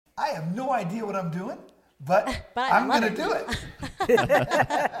I have no idea what I'm doing, but I'm going to do it.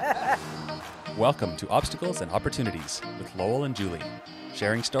 Welcome to Obstacles and Opportunities with Lowell and Julie,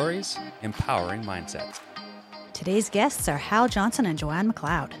 sharing stories, empowering mindsets. Today's guests are Hal Johnson and Joanne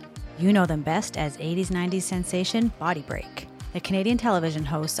McLeod. You know them best as 80s-90s sensation Body Break. The Canadian television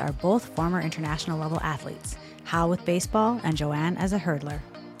hosts are both former international level athletes, Hal with baseball and Joanne as a hurdler.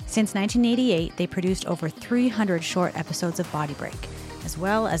 Since 1988, they produced over 300 short episodes of Body Break, as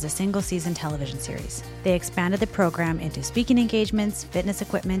well as a single-season television series. They expanded the program into speaking engagements, fitness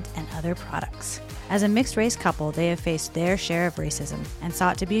equipment, and other products. As a mixed-race couple, they have faced their share of racism and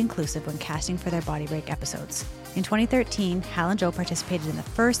sought to be inclusive when casting for their Body Break episodes. In 2013, Hal and Joe participated in the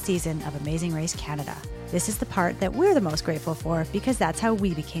first season of Amazing Race Canada. This is the part that we're the most grateful for because that's how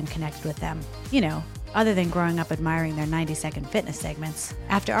we became connected with them. You know, other than growing up admiring their 90-second fitness segments.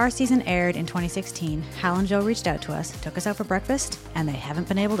 After our season aired in 2016, Hal and Joe reached out to us, took us out for breakfast, and they haven't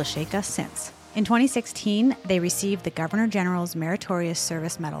been able to shake us since. In 2016, they received the Governor General's Meritorious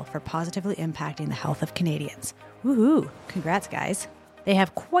Service Medal for positively impacting the health of Canadians. Woohoo! Congrats, guys. They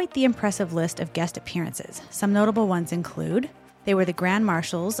have quite the impressive list of guest appearances. Some notable ones include they were the Grand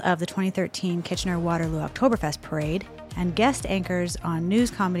Marshals of the 2013 Kitchener-Waterloo Oktoberfest Parade and guest anchors on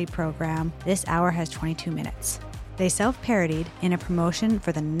news comedy program This Hour Has 22 Minutes. They self-parodied in a promotion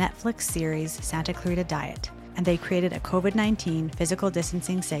for the Netflix series Santa Clarita Diet, and they created a COVID-19 physical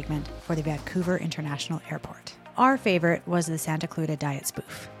distancing segment for the Vancouver International Airport. Our favorite was the Santa Clarita Diet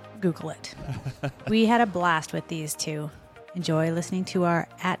spoof. Google it. We had a blast with these two. Enjoy listening to our,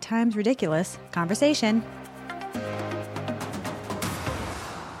 at times ridiculous, conversation.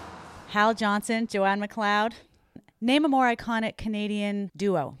 Hal Johnson, Joanne McLeod. Name a more iconic Canadian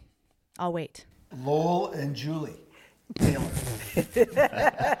duo. I'll wait. Lowell and Julie Taylor.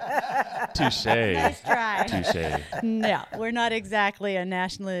 Touche. Nice try. Touche. No, we're not exactly a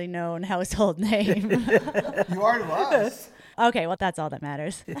nationally known household name. You are to us. Okay, well, that's all that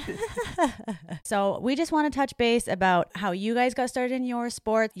matters. So we just want to touch base about how you guys got started in your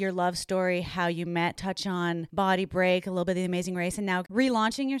sport, your love story, how you met, touch on Body Break, a little bit of the Amazing Race, and now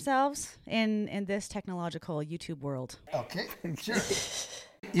relaunching yourselves in this technological YouTube world. Okay, sure.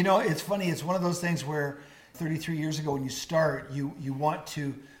 You know, it's funny. It's one of those things where 33 years ago when you start, you want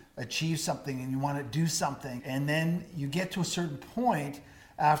to achieve something and you want to do something. And then you get to a certain point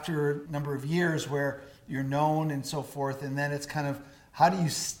after a number of years where you're known and so forth, and then it's kind of how do you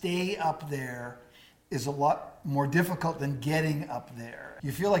stay up there is a lot more difficult than getting up there.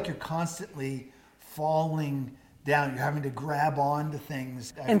 You feel like you're constantly falling down. You're having to grab onto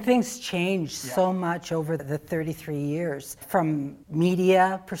things. And things changed so much over the 33 years, from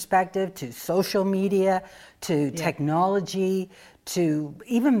media perspective to social media to technology to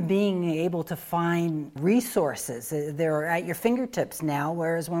even being able to find resources. They're at your fingertips now,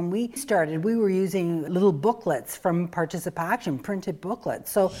 whereas when we started, we were using little booklets from Participation, printed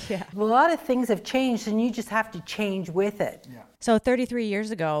booklets. So a lot of things have changed, and you just have to change with it. Yeah. So 33 years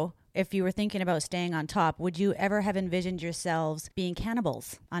ago, if you were thinking about staying on top, would you ever have envisioned yourselves being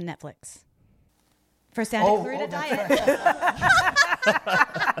cannibals on Netflix? For Santa Clarita Diet.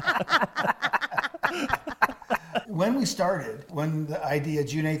 Right. When we started, when the idea,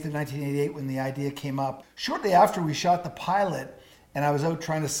 June 8th of 1988, when the idea came up, shortly after we shot the pilot, and I was out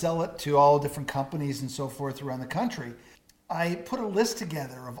trying to sell it to all different companies and so forth around the country, I put a list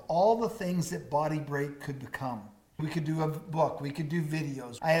together of all the things that Body Break could become. We could do a book, we could do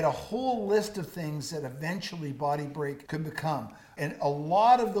videos. I had a whole list of things that eventually Body Break could become. And a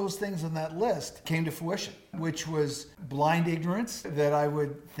lot of those things on that list came to fruition, which was blind ignorance that I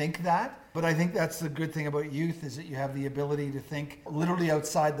would think that. But I think that's the good thing about youth is that you have the ability to think literally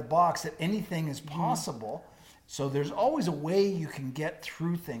outside the box, that anything is possible. So there's always a way you can get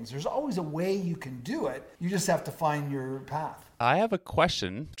through things. There's always a way you can do it. You just have to find your path. I have a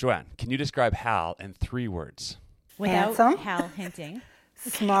question. Joanne, can you describe Hal in 3 words? Without Handsome. Hal hinting.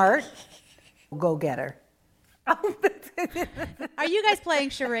 Smart, go-getter. Are you guys playing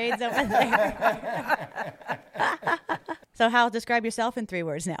charades over there? So Hal, describe yourself in 3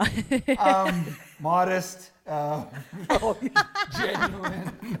 words now. Modest,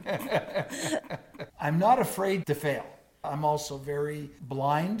 genuine. I'm not afraid to fail. I'm also very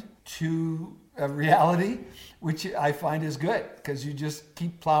blind to reality, which I find is good because you just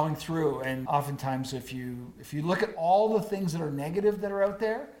keep plowing through. And oftentimes if you look at all the things that are negative that are out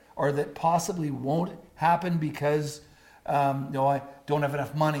there or that possibly won't happen because I don't have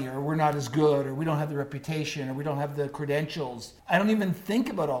enough money, or we're not as good, or we don't have the reputation, or we don't have the credentials, I don't even think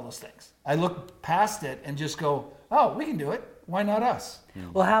about all those things. I look past it and just go, oh, we can do it. why not us?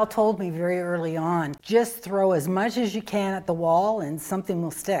 Well, Hal told me very early on, just throw as much as you can at the wall and something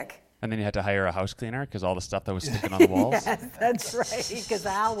will stick. And then you had to hire a house cleaner because all the stuff that was sticking on the walls. Yes, that's right, because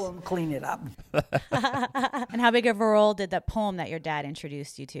Hal won't clean it up. And how big of a role did that poem that your dad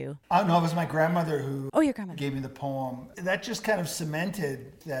introduced you to? Oh, no, it was my grandmother who Your grandmother gave me the poem. That just kind of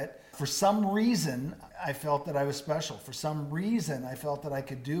cemented that for some reason, I felt that I was special. For some reason, I felt that I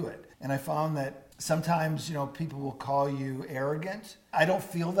could do it. And I found that sometimes, people will call you arrogant. I don't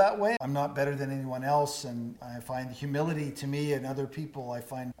feel that way. I'm not better than anyone else. And I find humility to me and other people, I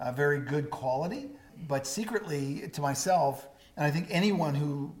find a very good quality. But secretly to myself, and I think anyone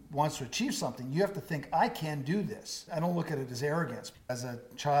who wants to achieve something, you have to think, I can do this. I don't look at it as arrogance. As a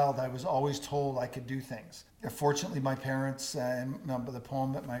child, I was always told I could do things. Fortunately, my parents and the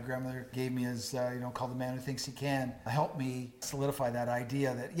poem that my grandmother gave me is, called The Man Who Thinks He Can, helped me solidify that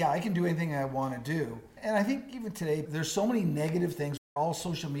idea that, I can do anything I want to do. And I think even today, there's so many negative things, all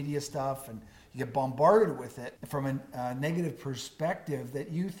social media stuff, and you get bombarded with it from a negative perspective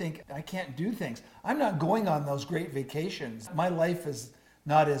that you think, I can't do things. I'm not going on those great vacations. My life is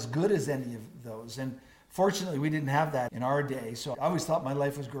not as good as any of those. And fortunately, we didn't have that in our day. So I always thought my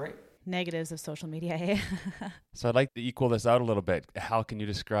life was great. Negatives of social media. So I'd like to equal this out a little bit. How can you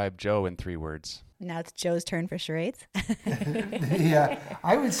describe Joe in 3 words? Now it's Joe's turn for charades. Yeah,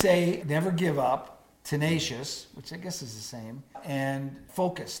 I would say never give up, tenacious, which I guess is the same, and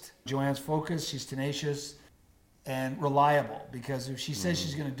focused. Joanne's focused, she's tenacious, and reliable, because if she says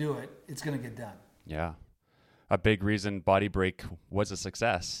she's going to do it, it's going to get done. Yeah. A big reason Body Break was a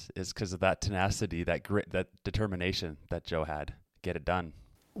success is because of that tenacity, that grit, that determination that Joe had. Get it done.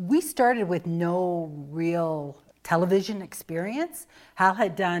 We started with no real television experience. Hal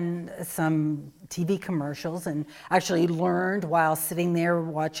had done some TV commercials and actually learned while sitting there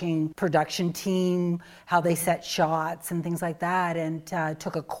watching production team, how they set shots and things like that, and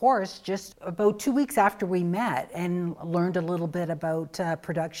took a course just about 2 weeks after we met and learned a little bit about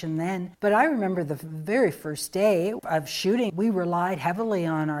production then. But I remember the very first day of shooting, we relied heavily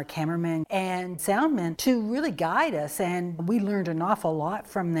on our cameraman and soundman to really guide us, and we learned an awful lot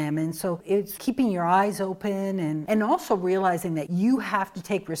from them. And so it's keeping your eyes open and also realizing that you have to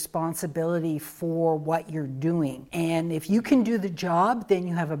take responsibility for what you're doing. And if you can do the job, then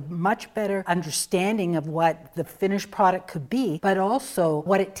you have a much better understanding of what the finished product could be, but also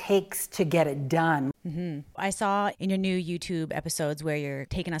what it takes to get it done. Mm-hmm. I saw in your new YouTube episodes where you're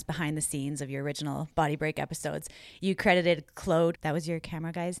taking us behind the scenes of your original Body Break episodes, you credited Claude, that was your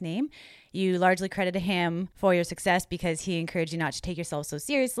camera guy's name. You largely credited him for your success because he encouraged you not to take yourself so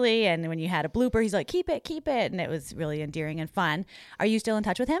seriously. And when you had a blooper, he's like, keep it. And it was really endearing and fun. Are you still in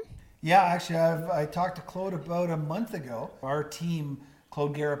touch with him? Yeah, actually, I talked to Claude about a month ago. Our team,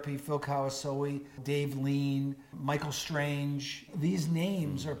 Claude Garapi, Phil Kawasoe, Dave Lean, Michael Strange, these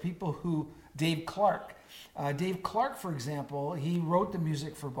names are people who, Dave Clark, for example, he wrote the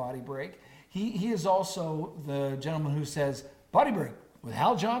music for Body Break. He is also the gentleman who says, Body Break with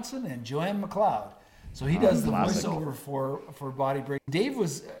Hal Johnson and Joanne McLeod. So he does the voiceover for Body Break. Dave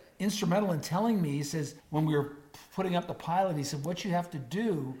was instrumental in telling me, he says, when we were putting up the pilot, he said, what you have to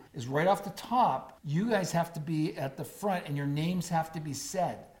do is right off the top, you guys have to be at the front and your names have to be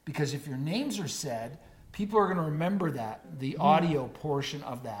said. Because if your names are said, people are going to remember that, the audio portion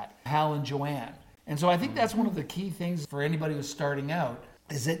of that, Hal and Joanne. And so I think that's one of the key things for anybody who's starting out,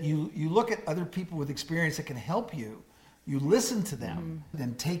 is that you look at other people with experience that can help you. You listen to them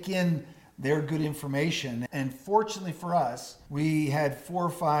and take in their good information. And fortunately for us, we had 4 or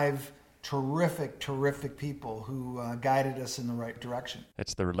 5 terrific people who guided us in the right direction.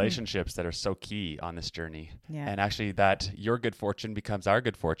 It's the relationships that are so key on this journey. Yeah. And actually that your good fortune becomes our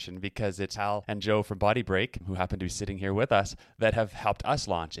good fortune, because it's Hal and Joe from Body Break, who happen to be sitting here with us, that have helped us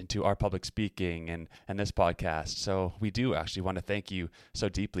launch into our public speaking and this podcast. So we do actually want to thank you so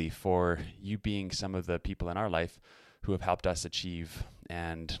deeply for you being some of the people in our life who have helped us achieve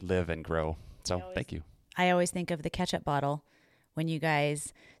and live and grow. So thank you. I always think of the ketchup bottle when you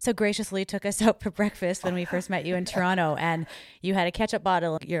guys so graciously took us out for breakfast when we first met you in Toronto, and you had a ketchup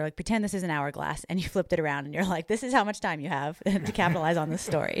bottle. You're like, pretend this is an hourglass, and you flipped it around and you're like, this is how much time you have to capitalize on this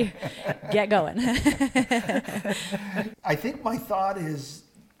story. Get going. I think my thought is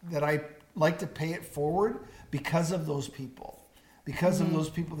that I like to pay it forward because of those people, of those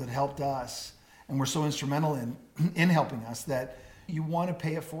people that helped us and were so instrumental in helping us, that you want to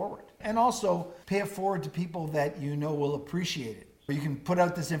pay it forward. And also pay it forward to people that you know will appreciate it. You can put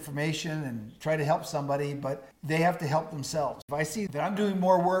out this information and try to help somebody, but they have to help themselves. If I see that I'm doing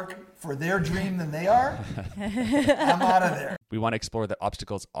more work for their dream than they are, I'm out of there. We want to explore that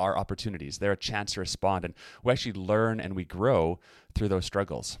obstacles are opportunities. They're a chance to respond, and we actually learn and we grow through those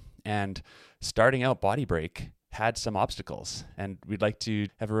struggles. And starting out Body Break had some obstacles, and we'd like to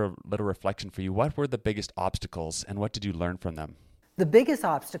have a little reflection for you. What were the biggest obstacles, and what did you learn from them? The biggest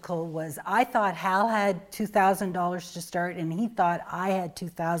obstacle was I thought Hal had $2,000 to start, and he thought I had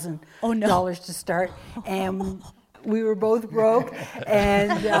 $2,000 to start, and we were both broke, and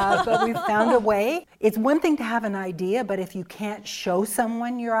but we found a way. It's one thing to have an idea, but if you can't show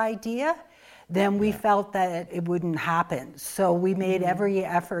someone your idea, then we felt that it wouldn't happen. So we made every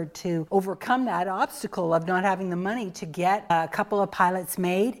effort to overcome that obstacle of not having the money to get a couple of pilots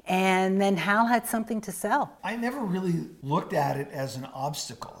made, and then Hal had something to sell. I never really looked at it as an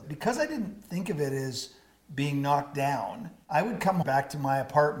obstacle. Because I didn't think of it as being knocked down, I would come back to my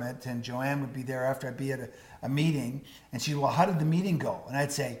apartment and Joanne would be there after I'd be at a meeting, and she'd, well, how did the meeting go? And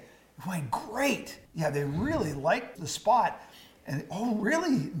I'd say, it went great. Yeah, they really liked the spot. And, oh,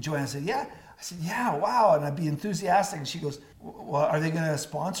 really? And Joanne said, yeah. I said, yeah, wow. And I'd be enthusiastic. And she goes, well, are they going to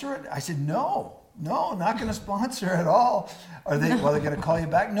sponsor it? I said, no, not going to sponsor at all. Are they, well, they're going to call you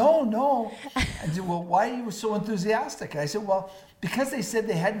back? No. I said, well, why are you so enthusiastic? And I said, well, because they said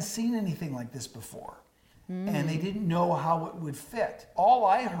they hadn't seen anything like this before. And they didn't know how it would fit. All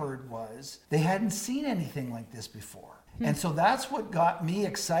I heard was they hadn't seen anything like this before. And so that's what got me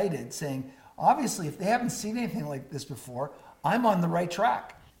excited, saying, obviously, if they haven't seen anything like this before, I'm on the right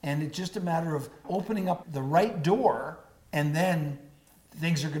track. And it's just a matter of opening up the right door, and then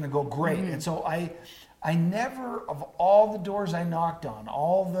things are going to go great. And so I never, of all the doors I knocked on,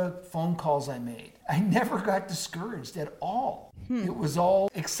 all the phone calls I made, I never got discouraged at all. It was all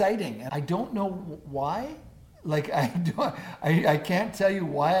exciting. And I don't know why. Like, I can't tell you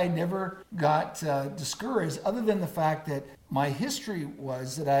why I never got discouraged, other than the fact that my history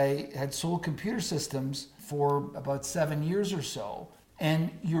was that I had sold computer systems for about 7 years or so.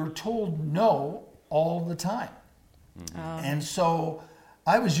 And you're told no all the time. And so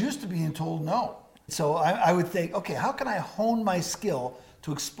I was used to being told no. So I would think, okay, how can I hone my skill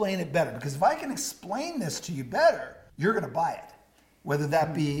to explain it better? Because if I can explain this to you better, you're going to buy it. Whether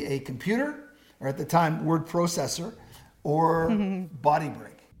that be a computer, or at the time, word processor, or Body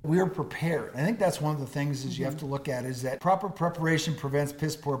Break. We are prepared. I think that's one of the things is you have to look at is that proper preparation prevents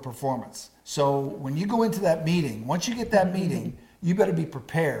piss poor performance. So when you go into that meeting, once you get that meeting, you better be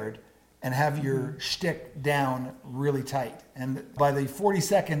prepared and have your shtick down really tight. And by the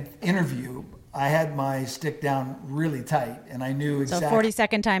 42nd interview, I had my stick down really tight, and I knew exactly. So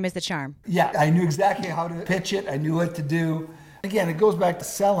 42nd time is the charm. Yeah, I knew exactly how to pitch it. I knew what to do. Again, it goes back to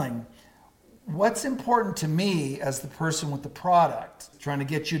selling. What's important to me as the person with the product, trying to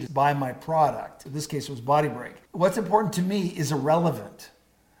get you to buy my product, in this case it was Body Break. What's important to me is irrelevant.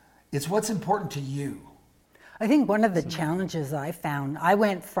 It's what's important to you. I think one of the challenges I found, I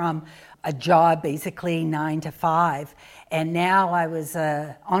went from a job basically 9 to 5, and now I was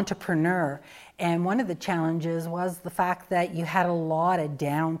an entrepreneur. And one of the challenges was the fact that you had a lot of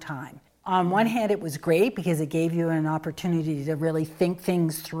downtime. On one hand, it was great because it gave you an opportunity to really think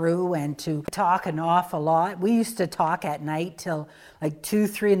things through and to talk an awful lot. We used to talk at night till like 2,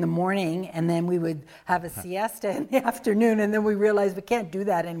 3 in the morning, and then we would have a siesta in the afternoon, and then we realized we can't do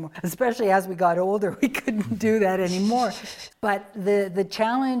that anymore. Especially as we got older, we couldn't do that anymore. But the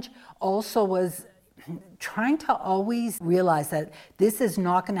challenge also was trying to always realize that this is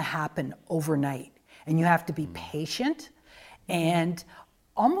not going to happen overnight, and you have to be patient. And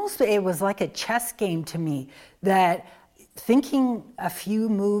almost it was like a chess game to me, that thinking a few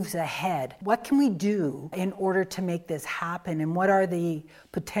moves ahead, what can we do in order to make this happen, and what are the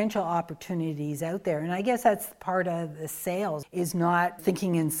potential opportunities out there? And I guess that's part of the sales, is not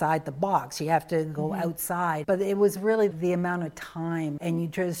thinking inside the box. You have to go outside. But it was really the amount of time, and you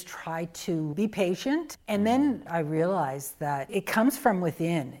just try to be patient. And then I realized that it comes from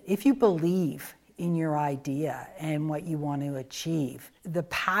within. If you believe in your idea and what you want to achieve, the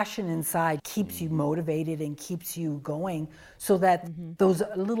passion inside keeps you motivated and keeps you going, so that those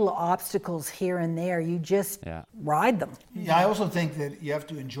little obstacles here and there, you just ride them. Yeah, I also think that you have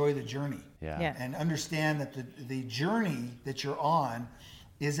to enjoy the journey. Yeah. And understand that the journey that you're on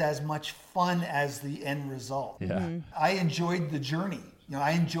is as much fun as the end result. I enjoyed the journey. You know,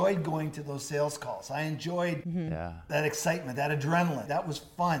 I enjoyed going to those sales calls. I enjoyed that excitement, that adrenaline. That was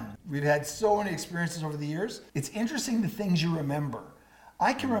fun. We've had so many experiences over the years. It's interesting the things you remember.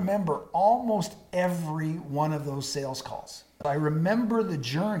 I can remember almost every one of those sales calls. I remember the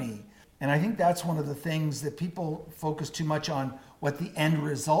journey, and I think that's one of the things that people focus too much on what the end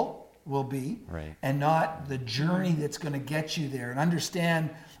result will be, Right. and not the journey that's going to get you there. And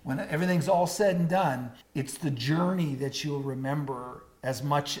understand, when everything's all said and done, it's the journey that you'll remember as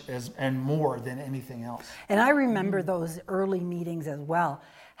much as and more than anything else. And I remember those early meetings as well.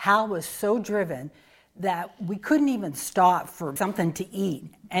 Hal was so driven that we couldn't even stop for something to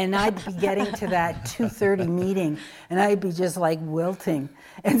eat. And I'd be getting to that 2:30 meeting, and I'd be just like wilting.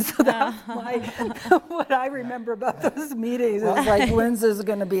 And so that's what I remember about those meetings. It's like, when's this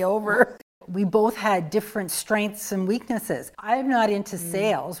going to be over? We both had different strengths and weaknesses. I'm not into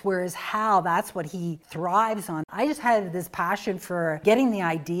sales, whereas Hal, that's what he thrives on. I just had this passion for getting the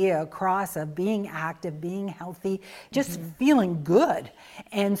idea across of being active, being healthy, just feeling good.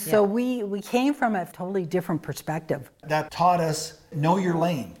 And so we came from a totally different perspective. That taught us, know your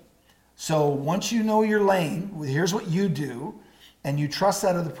lane. So once you know your lane, here's what you do, and you trust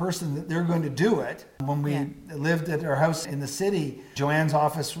that other person that they're going to do it. When we lived at our house in the city, Joanne's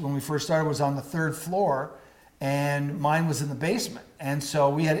office, when we first started, was on the 3rd floor, and mine was in the basement. And so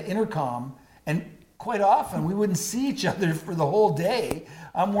we had an intercom, and quite often we wouldn't see each other for the whole day.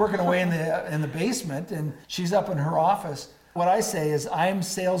 I'm working away in the basement, and she's up in her office. What I say is, I'm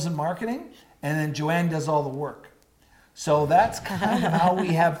sales and marketing, and then Joanne does all the work. So that's kind of how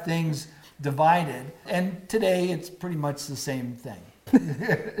we have things divided. And today it's pretty much the same thing.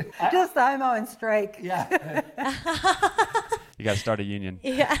 Just I'm on strike. Yeah. You got to start a union.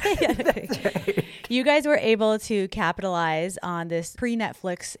 Yeah. That's right. You guys were able to capitalize on this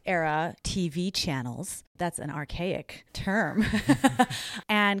pre-Netflix era TV channels. That's an archaic term.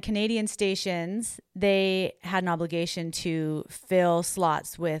 And Canadian stations, they had an obligation to fill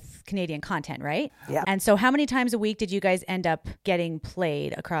slots with Canadian content, right? Yeah. And so how many times a week did you guys end up getting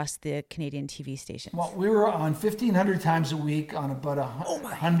played across the Canadian TV stations? Well, we were on 1,500 times a week on about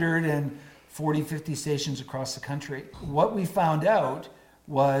 140, 50 stations across the country. What we found out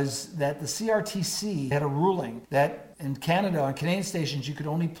was that the CRTC had a ruling that in Canada, on Canadian stations, you could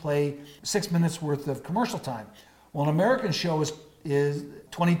only play 6 minutes worth of commercial time. Well, an American show is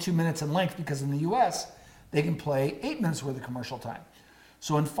 22 minutes in length, because in the US, they can play 8 minutes worth of commercial time.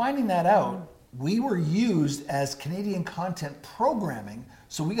 So in finding that out, we were used as Canadian content programming,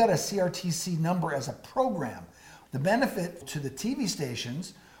 so we got a CRTC number as a program. The benefit to the TV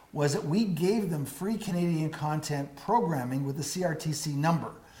stations was that we gave them free Canadian content programming with the CRTC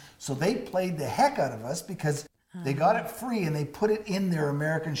number. So they played the heck out of us because they got it free, and they put it in their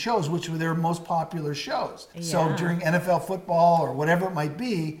American shows, which were their most popular shows. Yeah. So during NFL football or whatever it might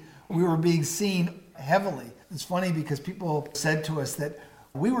be, we were being seen heavily. It's funny because people said to us that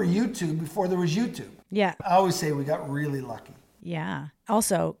we were YouTube before there was YouTube. Yeah. I always say we got really lucky. Yeah.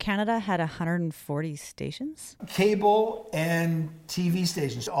 Also, Canada had 140 stations. Cable and TV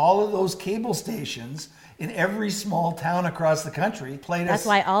stations. All of those cable stations in every small town across the country played us. That's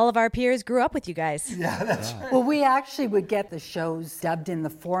why all of our peers grew up with you guys. Yeah, that's right. Well, we actually would get the shows dubbed in the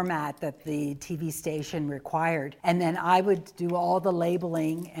format that the TV station required. And then I would do all the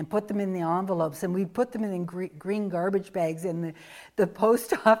labeling and put them in the envelopes, and we'd put them in green garbage bags. And the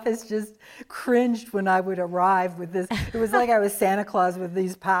post office just cringed when I would arrive with this. It was like I was Santa Claus with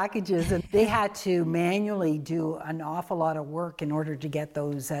these packages, and they had to manually do an awful lot of work in order to get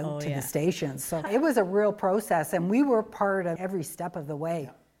those out to the stations. So it was a real process, and we were part of every step of the way.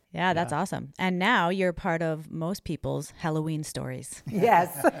 Yeah, that's awesome. And now you're part of most people's Halloween stories. Yes.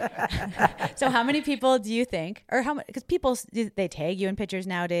 So how many people do you think, or how much, because people, they tag you in pictures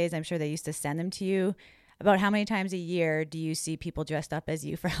nowadays. I'm sure they used to send them to you. About how many times a year do you see people dressed up as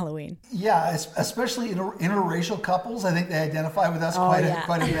you for Halloween? Yeah, especially interracial couples. I think they identify with us quite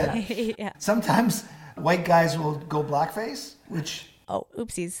a bit. Yeah. Sometimes white guys will go blackface, which... Oh,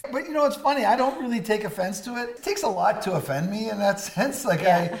 oopsies. But you know, it's funny. I don't really take offense to it. It takes a lot to offend me in that sense. Like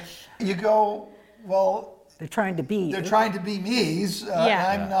you go, well... They're trying to be. They're trying to be me.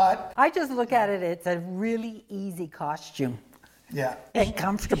 I'm not. I just look at it, it's a really easy costume. Yeah. And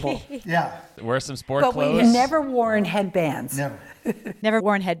comfortable. Yeah. Wear some sport But clothes. we've never worn headbands. Never. Never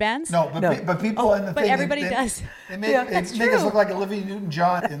worn headbands? No, but people in the but thing... everybody does. They make us look like Olivia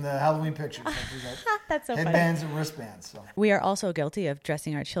Newton-John in the Halloween pictures. That's so funny. Headbands and wristbands. So. We are also guilty of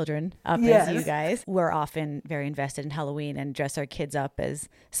dressing our children up as you guys. We're often very invested in Halloween and dress our kids up as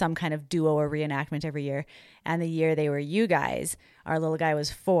some kind of duo or reenactment every year. And the year they were you guys, our little guy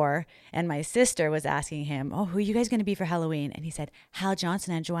was 4, and my sister was asking him, "Oh, who are you guys going to be for Halloween?" And he said, "Hal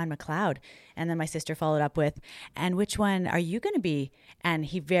Johnson and Joanne McLeod." And then my sister followed up with, "And which one are you going to be?" And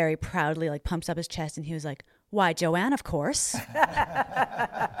he very proudly pumps up his chest, and he was like, "Why, Joanne, of course."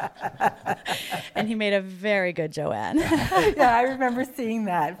 And he made a very good Joanne. Yeah, I remember seeing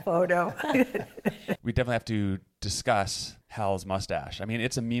that photo. We definitely have to discuss Hal's mustache. I mean,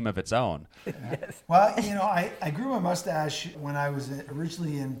 it's a meme of its own. Yes. Well, I grew my mustache when I was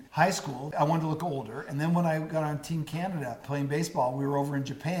originally in high school. I wanted to look older. And then when I got on Team Canada playing baseball, we were over in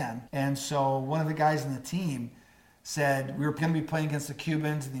Japan. And so one of the guys in the team said, we were going to be playing against the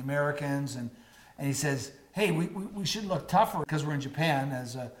Cubans and the Americans. And he says, hey, we should look tougher because we're in Japan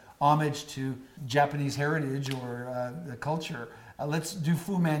as a homage to Japanese heritage or the culture. Let's do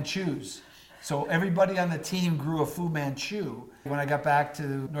Fu Manchus. So everybody on the team grew a Fu Manchu. When I got back to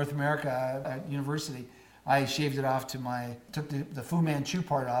North America at university, I shaved it off took the Fu Manchu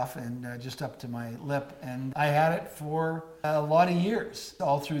part off and just up to my lip. And I had it for a lot of years,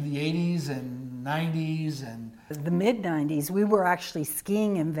 all through the 80s and 90s. And the mid-90s, we were actually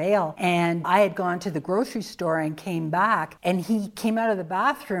skiing in Vail, and I had gone to the grocery store and came back, and he came out of the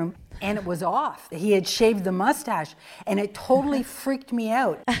bathroom and it was off. He had shaved the mustache, and it totally freaked me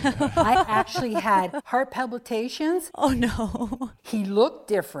out. I actually had heart palpitations. Oh no. He looked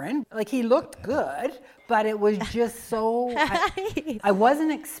different, like he looked good, but it was just so, I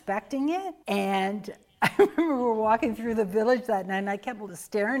wasn't expecting it. And I remember we were walking through the village that night, and I kept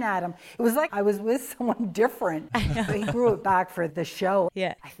staring at him. It was like I was with someone different. But he grew it back for the show.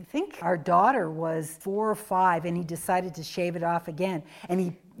 Yeah. I think our daughter was 4 or 5, and he decided to shave it off again. And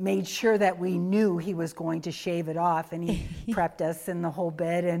he made sure that we knew he was going to shave it off, and he prepped us in the whole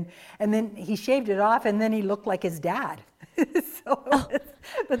bit. And then he shaved it off, and then he looked like his dad.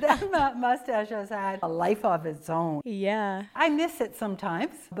 But that mustache has had a life of its own. Yeah. I miss it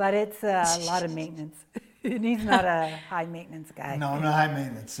sometimes, but it's a lot of maintenance. And he's not a high maintenance guy. no, not high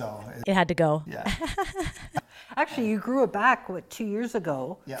maintenance, so. It had to go. Yeah. Actually, you grew it back, 2 years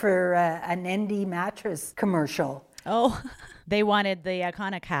ago for an ND mattress commercial. Oh, they wanted the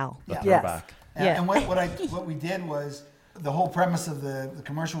iconic Hal. Yeah. Throwback. And what we did was, the whole premise of the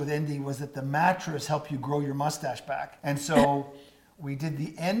commercial with ND was that the mattress helped you grow your mustache back. And so we did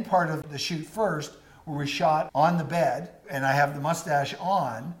the end part of the shoot first, where we shot on the bed, and I have the mustache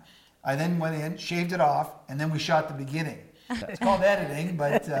on. I then went in, shaved it off, and then we shot the beginning. It's called editing,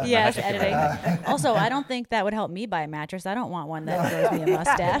 but... Yes, editing. Also, I don't think that would help me buy a mattress. I don't want one that grows me a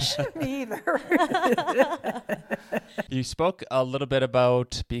mustache. Me either. You spoke a little bit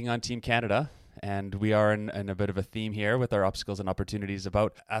about being on Team Canada, and we are in a bit of a theme here with our obstacles and opportunities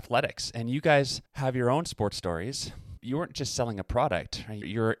about athletics. And you guys have your own sports stories. You weren't just selling a product, right?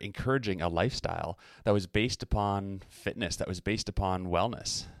 You're encouraging a lifestyle that was based upon fitness, that was based upon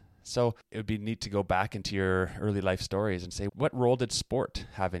wellness. So it would be neat to go back into your early life stories and say, what role did sport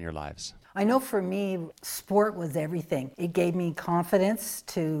have in your lives? I know for me, sport was everything. It gave me confidence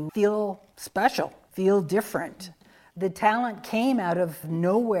to feel special, feel different. The talent came out of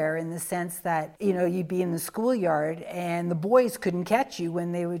nowhere in the sense that, you'd be in the schoolyard and the boys couldn't catch you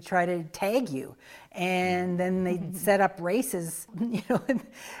when they would try to tag you. And then they'd set up races,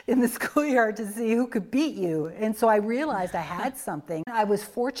 in the schoolyard to see who could beat you. And so I realized I had something. I was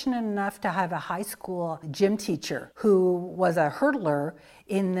fortunate enough to have a high school gym teacher who was a hurdler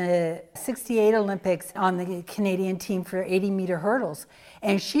in the 68 Olympics on the Canadian team for 80-meter hurdles.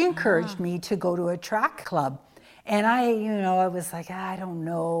 And she encouraged me to go to a track club. And I was like, I don't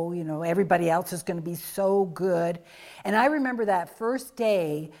know, everybody else is going to be so good. And I remember that first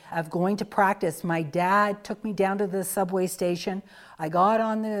day of going to practice, my dad took me down to the subway station. I got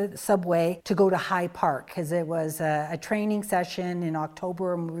on the subway to go to High Park because it was a training session in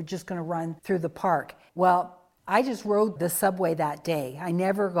October and we were just going to run through the park. Well, I just rode the subway that day. I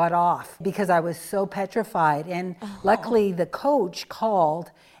never got off because I was so petrified. And luckily the coach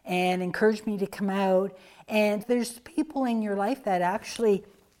called and encouraged me to come out. And there's people in your life that actually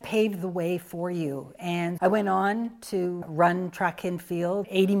pave the way for you. And I went on to run track and field,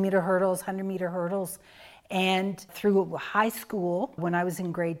 80-meter hurdles, 100-meter hurdles. And through high school, when I was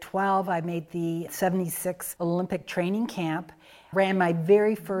in grade 12, I made the 76 Olympic training camp, ran my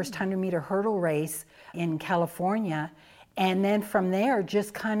very first 100-meter hurdle race in California. And then from there,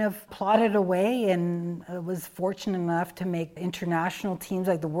 just kind of plodded away and was fortunate enough to make international teams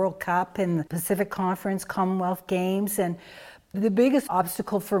like the World Cup and the Pacific Conference, Commonwealth Games. And the biggest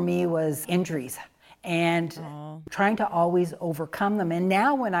obstacle for me was injuries and trying to always overcome them. And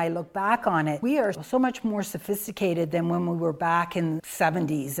now when I look back on it, we are so much more sophisticated than when we were back in the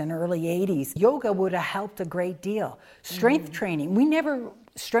 70s and early 80s. Yoga would have helped a great deal. Strength training, we never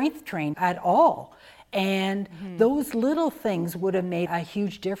strength trained at all. And those little things would have made a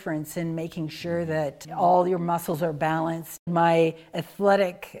huge difference in making sure that all your muscles are balanced. My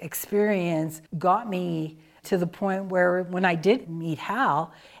athletic experience got me to the point where when I did meet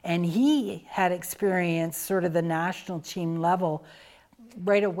Hal, and he had experienced sort of the national team level,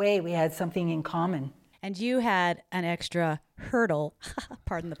 right away we had something in common. and you had an extra hurdle,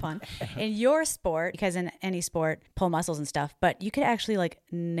 pardon the pun, in your sport, because in any sport, pull muscles and stuff, but you could actually like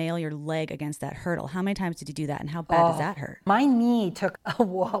nail your leg against that hurdle. How many times did you do that, and how bad does that hurt? My knee took a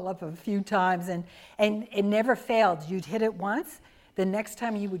wall up a few times, and it never failed. You'd hit it once, the next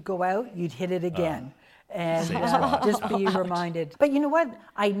time you would go out, you'd hit it again. And just be reminded. But you know what?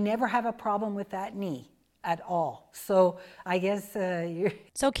 I never have a problem with that knee at all. So I guess you're...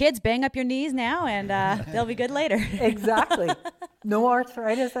 So kids, bang up your knees now and they'll be good later. Exactly. No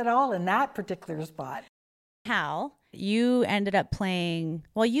arthritis at all in that particular spot. Hal, you ended up playing,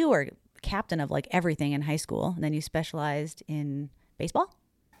 well, you were captain of like everything in high school, and then you specialized in baseball?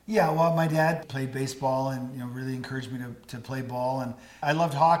 Yeah, well, my dad played baseball and really encouraged me to play ball. And I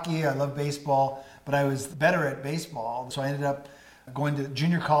loved hockey, I loved baseball, but I was better at baseball. So I ended up going to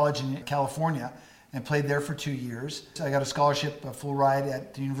junior college in California and played there for 2 years. So I got a scholarship, a full ride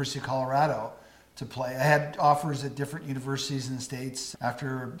at the University of Colorado to play. I had offers at different universities in the States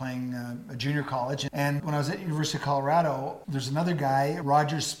after playing a junior college. And when I was at University of Colorado, there's another guy,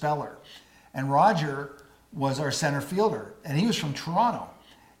 Roger Speller. And Roger was our center fielder, and he was from Toronto.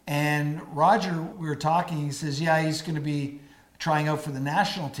 And Roger, we were talking, he says, yeah, he's going to be trying out for the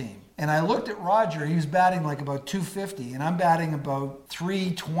national team. And I looked at Roger, he was batting like about 250, and I'm batting about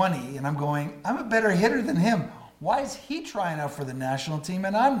 320, and I'm going, I'm a better hitter than him. Why is he trying out for the national team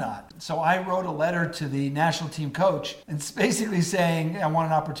and I'm not? So I wrote a letter to the national team coach, and it's basically saying I want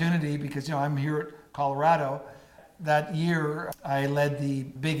an opportunity because I'm here at Colorado. That year, I led the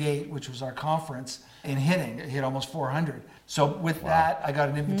Big Eight, which was our conference, in hitting. I hit almost 400. So with that, I got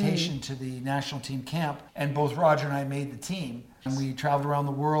an invitation to the national team camp, and both Roger and I made the team. And we traveled around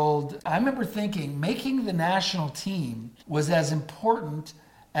the world. I remember thinking making the national team was as important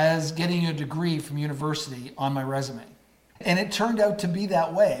as getting a degree from university on my resume. And it turned out to be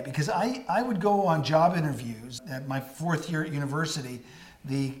that way because I would go on job interviews at my 4th year at university.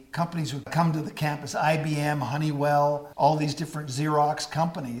 The companies would come to the campus, IBM, Honeywell, all these different Xerox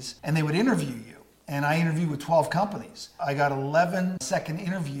companies, and they would interview you. And I interviewed with 12 companies. I got 11 second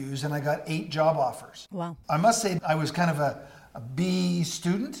interviews and I got 8 job offers. Wow. I must say I was kind of a B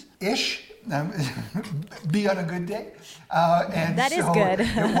student-ish, B on a good day. And that is so good.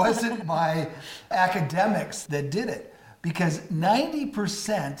 It wasn't my academics that did it because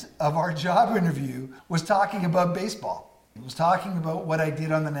 90% of our job interview was talking about baseball. It was talking about what I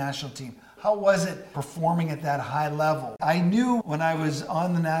did on the national team. How was it performing at that high level? I knew when I was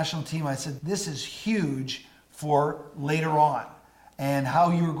on the national team, I said, this is huge for later on and how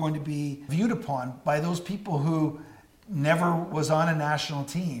you were going to be viewed upon by those people who never was on a national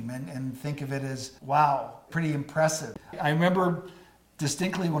team and think of it as, wow, pretty impressive. I remember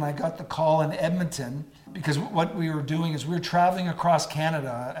distinctly when I got the call in Edmonton, because what we were doing is we were traveling across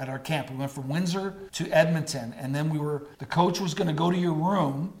Canada at our camp. We went from Windsor to Edmonton, and then the coach was going to go to your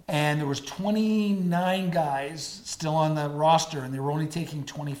room, and there was 29 guys still on the roster, and they were only taking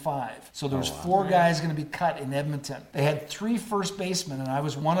 25. So there was 4 guys going to be cut in Edmonton. They had 3 first basemen, and I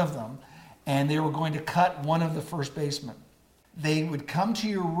was one of them, and they were going to cut one of the first basemen. They would come to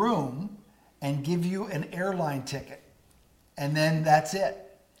your room and give you an airline ticket, and then that's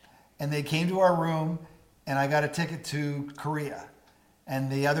it. And they came to our room, and I got a ticket to Korea,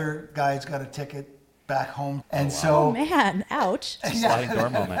 and the other guys got a ticket back home. And Oh man, ouch. Sliding door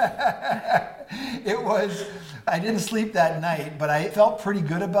moment. It was, I didn't sleep that night, but I felt pretty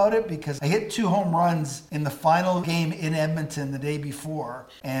good about it because I hit 2 home runs in the final game in Edmonton the day before,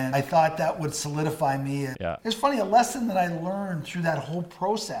 and I thought that would solidify me. Yeah. It's funny, a lesson that I learned through that whole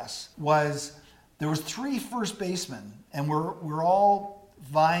process was there was 3 first basemen, and we're all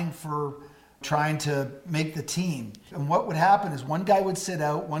vying for trying to make the team. And what would happen is one guy would sit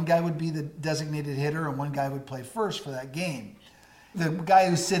out, one guy would be the designated hitter, and one guy would play first for that game. The guy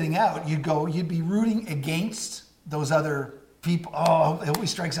who's sitting out, you'd be rooting against those other people. Oh, I hope he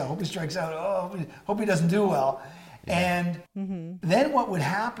strikes out, Oh, hope he doesn't do well. Yeah. And then what would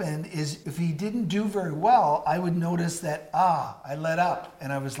happen is if he didn't do very well, I would notice that, I let up.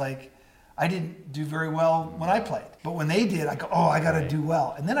 And I was like, I didn't do very well when I played. But when they did, I go, I got to do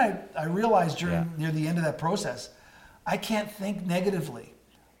well. And then I realized near the end of that process, I can't think negatively.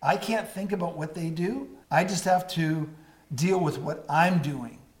 I can't think about what they do. I just have to deal with what I'm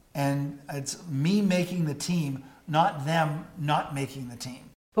doing. And it's me making the team, not them not making the team.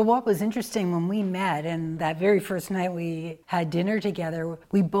 But what was interesting when we met, and that very first night we had dinner together,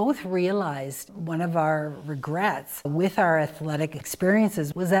 we both realized one of our regrets with our athletic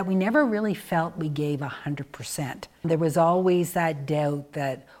experiences was that we never really felt we gave 100%. There was always that doubt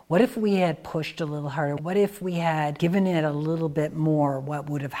that, what if we had pushed a little harder? What if we had given it a little bit more? What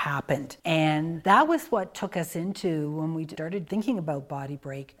would have happened? And that was what took us into when we started thinking about Body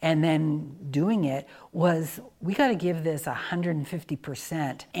Break and then doing it, was we got to give this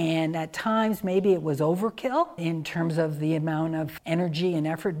 150%. And at times, maybe it was overkill in terms of the amount of energy and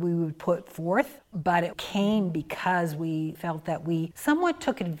effort we would put forth. But it came because we felt that we somewhat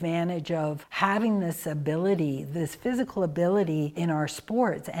took advantage of having this ability, this physical ability in our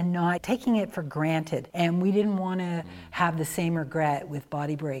sports and not taking it for granted. And we didn't want to have the same regret with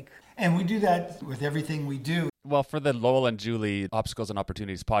Body Break. And we do that with everything we do. Well, for the Lowell and Julie Obstacles and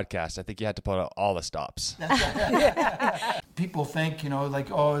Opportunities podcast, I think you had to put out all the stops. People think, like,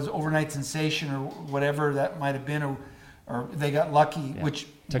 oh, it's overnight sensation or whatever that might have been, or they got lucky, which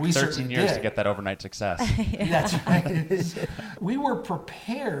Took we 13 certainly years did. to get that overnight success. That's right. We were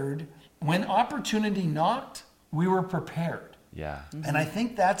prepared. When opportunity knocked, we were prepared. Yeah. And I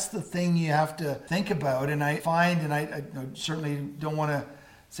think that's the thing you have to think about. And I find, and I certainly don't want to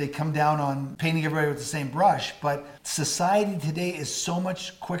say come down on painting everybody with the same brush, but society today is so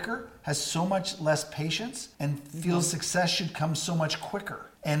much quicker, has so much less patience, and feels success should come so much quicker.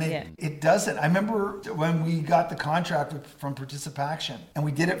 And it doesn't. I remember when we got the contract from Participaction, and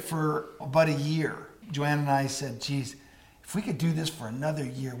we did it for about a year. Joanne and I said, geez, if we could do this for another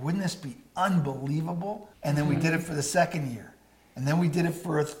year, wouldn't this be unbelievable? And then we did it for the second year. And then we did it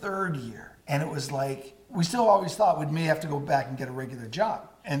for a third year. And it was like, we still always thought we may have to go back and get a regular job.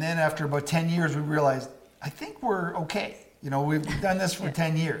 And then after about 10 years, we realized, I think we're okay. We've done this for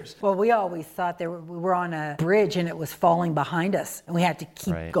 10 years. Well, we always thought we were on a bridge and it was falling behind us, and we had to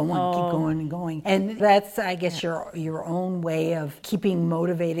keep going and going. And that's, I guess, your own way of keeping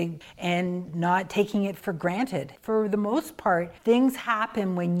motivated and not taking it for granted. For the most part, things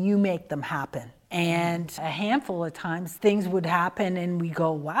happen when you make them happen. And a handful of times things would happen and we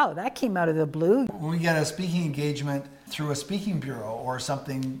go, wow, that came out of the blue. When we get a speaking engagement through a speaking bureau or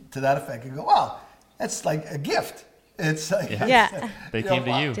something to that effect, you go, wow, that's like a gift. It's like, they came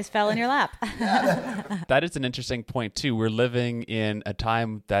to you. Just fell in your lap. That is an interesting point too. We're living in a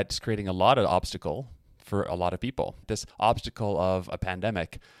time that's creating a lot of obstacle for a lot of people. This obstacle of a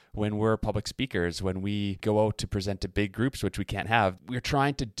pandemic. When we're public speakers, when we go out to present to big groups, which we can't have, we're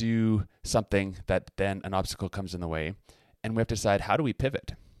trying to do something that then an obstacle comes in the way, and we have to decide, how do we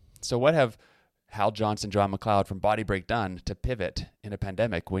pivot? So what have Hal Johnson, Joanne McLeod from Body Break done to pivot in a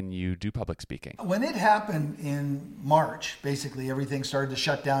pandemic when you do public speaking? When it happened in March, basically everything started to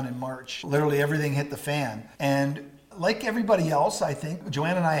shut down in March. Literally everything hit the fan. And like everybody else, I think,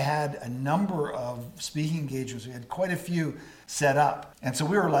 Joanne and I had a number of speaking engagements. We had quite a few set up. And so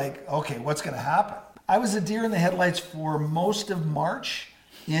we were like, okay, what's going to happen? I was a deer in the headlights for most of March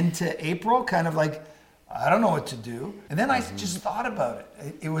into April, kind of like, I don't know what to do. And then I just thought about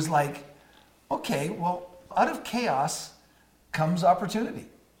it. It was like, okay, well, out of chaos comes opportunity.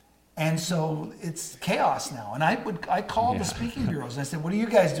 And so it's chaos now. And I called the speaking bureaus and I said, what are you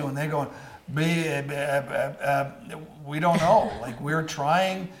guys doing? They're going, we don't know. Like, we're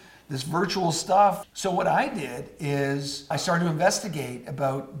trying this virtual stuff. So what I did is I started to investigate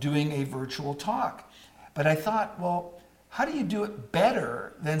about doing a virtual talk. But I thought, well, how do you do it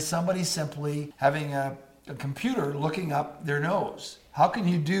better than somebody simply having a computer looking up their nose? How can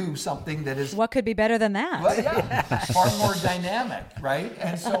you do something that is... What could be better than that? Well, far more dynamic, right?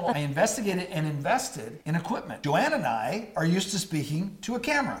 And so I investigated and invested in equipment. Joanne and I are used to speaking to a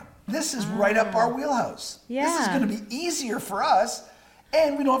camera. This is right up our wheelhouse. Yeah. This is going to be easier for us,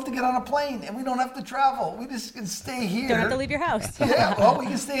 and we don't have to get on a plane, and we don't have to travel. We just can stay here. Don't have to leave your house. Yeah, well, we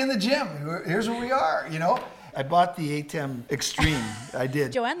can stay in the gym. Here's where we are, I bought the ATEM Extreme. I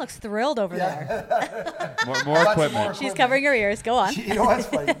did. Joanne looks thrilled over there. More equipment. She's covering her ears. Go on. What's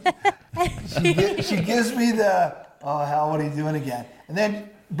funny? She gives me the, oh, Hal, what are you doing again? And then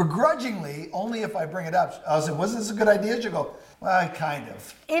begrudgingly, only if I bring it up, I'll say, wasn't this a good idea? She'll go, well, kind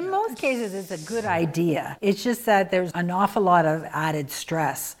of. In most cases, it's a good idea. It's just that there's an awful lot of added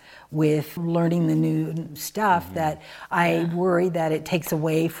stress with learning the new stuff that I worry that it takes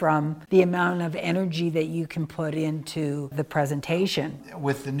away from the amount of energy that you can put into the presentation.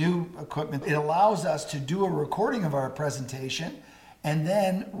 With the new equipment, it allows us to do a recording of our presentation and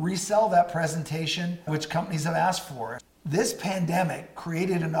then resell that presentation, which companies have asked for. This pandemic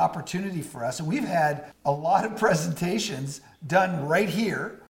created an opportunity for us, and we've had a lot of presentations done right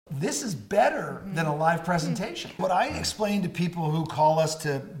here. This is better than a live presentation. What I explain to people who call us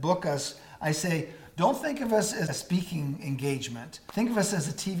to book us, I say, don't think of us as a speaking engagement. Think of us as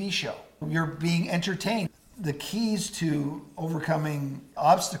a TV show. You're being entertained. The keys to overcoming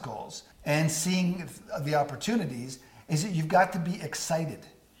obstacles and seeing the opportunities is that you've got to be excited.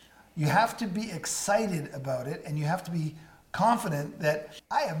 You have to be excited about it, and you have to be confident that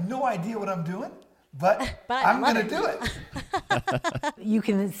I have no idea what I'm doing, but I'm going to do it. You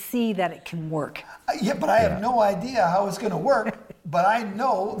can see that it can work. Yeah, but I have no idea how it's going to work, but I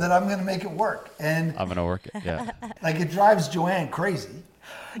know that I'm going to make it work. And I'm going to work it, yeah. like, it drives Joanne crazy.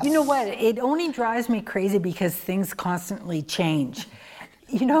 You know what? It only drives me crazy because things constantly change.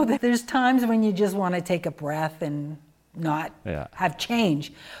 You know, there's times when you just want to take a breath and not have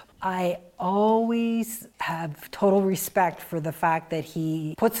change. I always have total respect for the fact that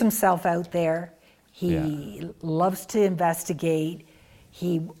he puts himself out there. He loves to investigate.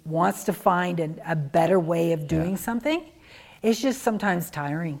 He wants to find a better way of doing something. It's just sometimes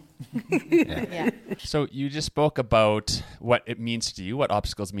tiring. So you just spoke about what it means to you, what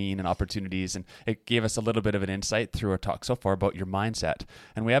obstacles mean and opportunities, and it gave us a little bit of an insight through our talk so far about your mindset.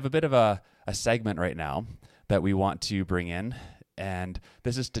 And we have a bit of a segment right now that we want to bring in. And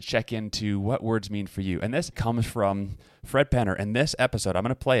this is to check into what words mean for you. And this comes from Fred Penner. In this episode, I'm going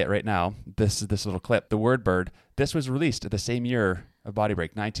to play it right now. This little clip, the word bird. This was released the same year of Body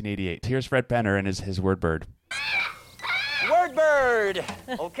Break, 1988. Here's Fred Penner and his word bird. Word bird.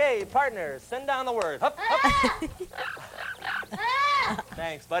 Okay, partners, send down the word. Hup, hup.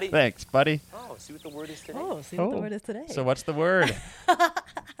 Thanks, buddy. Thanks, buddy. Oh, see what the word is today. What the word is today. So what's the word?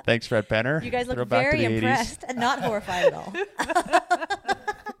 Thanks, Fred Penner. You guys look Throwback to very the 80s. impressed and not horrified at all.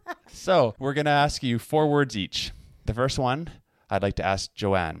 So we're going to ask you 4 words each. The first one, I'd like to ask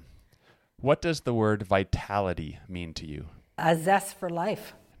Joanne. What does the word vitality mean to you? A zest for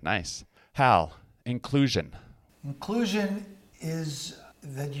life. Nice. Hal, inclusion. Inclusion is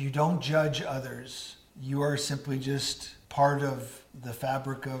that you don't judge others. You are simply just part of the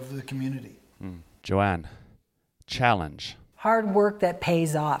fabric of the community. Joanne, challenge. Hard work that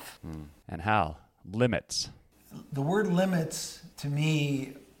pays off. And Hal, limits. The word limits to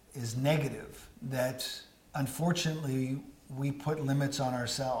me is negative, that unfortunately we put limits on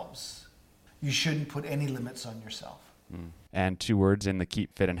ourselves. You shouldn't put any limits on yourself. And 2 words in the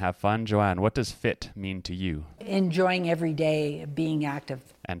keep fit and have fun. Joanne, what does fit mean to you? Enjoying every day, being active.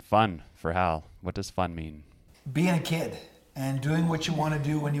 And fun for Hal. What does fun mean? Being a kid and doing what you want to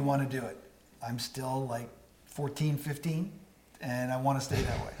do when you want to do it. I'm still like 14, 15, and I want to stay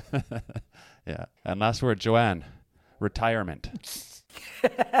that way. Yeah. And last word, Joanne, retirement.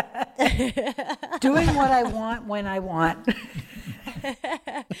 Doing what I want when I want.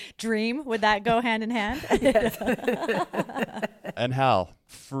 Dream, would that go hand in hand? And Hal,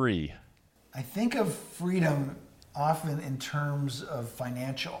 free. I think of freedom often in terms of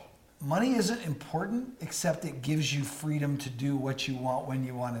financial. Money isn't important, except it gives you freedom to do what you want when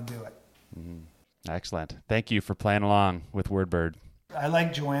you want to do it. Excellent. Thank you for playing along with Wordbird. I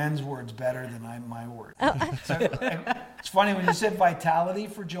like Joanne's words better than my words. So, it's funny, when you said vitality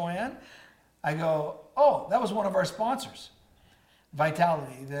for Joanne, I go, oh, that was one of our sponsors.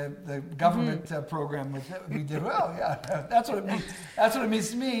 Vitality, the government program that we did. Well, yeah, that's what it means. That's what it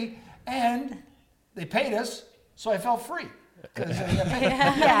means to me. And they paid us, so I felt free.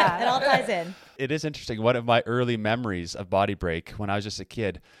 Yeah, it all ties in. It is interesting. One of my early memories of Body Break, when I was just a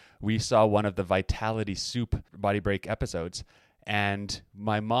kid, we saw one of the Vitality Soup Body Break episodes, and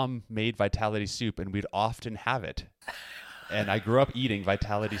my mom made Vitality Soup, and we'd often have it. And I grew up eating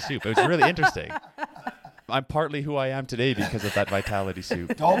Vitality Soup. It was really interesting. I'm partly who I am today because of that Vitality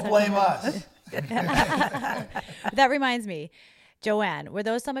Soup. Don't blame us. That reminds me, Joanne, were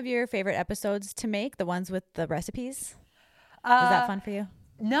those some of your favorite episodes to make, the ones with the recipes? Was that fun for you?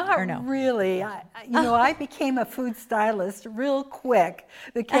 Not really. I became a food stylist real quick.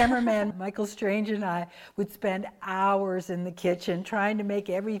 The cameraman, Michael Strange, and I would spend hours in the kitchen trying to make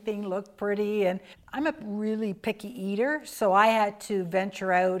everything look pretty. And I'm a really picky eater, so I had to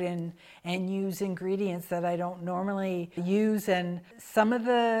venture out and use ingredients that I don't normally use. And some of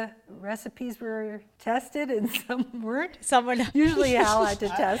the recipes were tested and some weren't. Usually Hal had to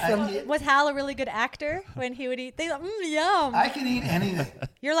test them. Was Hal a really good actor when he would eat things? Yum. I can eat anything.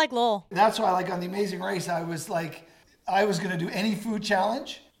 You're like Lowell. That's why, like, on The Amazing Race, I was going to do any food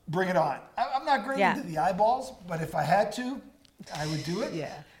challenge, bring it on. I'm not great into the eyeballs, but if I had to, I would do it.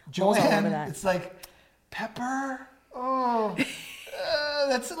 Yeah. Joanne, it's like, pepper? Oh,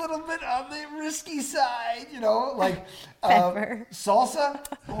 that's a little bit on the risky side, like Pepper. Salsa.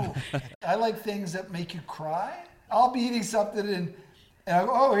 Oh, I like things that make you cry. I'll be eating something and I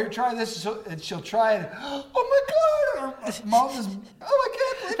go, oh, here, try this. And she'll try it. Oh my God. Her mouth is, I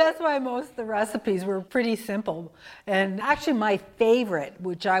can't believe it. That's why most of the recipes were pretty simple. And actually my favorite,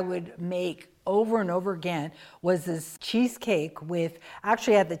 which I would make over and over again was this cheesecake with,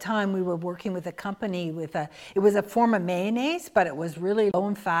 actually at the time we were working with a company with it was a form of mayonnaise, but it was really low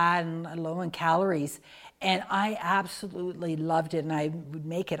in fat and low in calories. And I absolutely loved it, and I would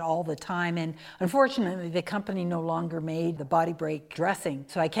make it all the time. And unfortunately, the company no longer made the Body Break dressing,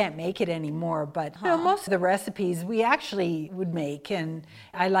 so I can't make it anymore. But most of the recipes we actually would make, and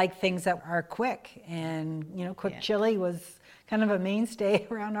I like things that are quick. And quick chili was kind of a mainstay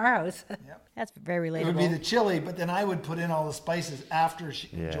around our house. Yep. That's very relatable. It would be the chili, but then I would put in all the spices after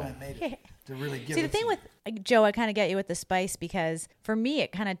Joanne made it to really give See, it the thing with Joe, I kind of get you with the spice, because for me,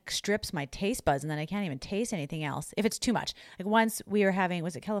 it kind of strips my taste buds, and then I can't even taste anything else if it's too much. Like once we were having,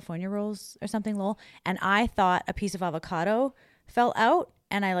 was it California rolls or something, Lowell? And I thought a piece of avocado fell out,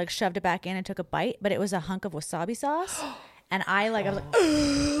 and I shoved it back in and took a bite, but it was a hunk of wasabi sauce. And I was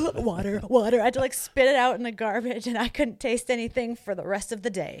like, water. I had to spit it out in the garbage, and I couldn't taste anything for the rest of the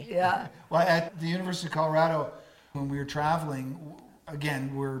day. Yeah. Well, at the University of Colorado, when we were traveling,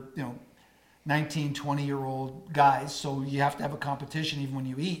 again, we're 19, 20-year-old guys, so you have to have a competition even when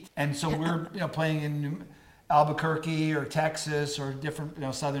you eat. And so we're playing in Albuquerque or Texas or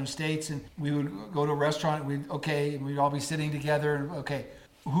different southern states, and we would go to a restaurant, and we'd all be sitting together, and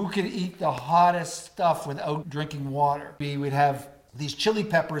who could eat the hottest stuff without drinking water? We would have these chili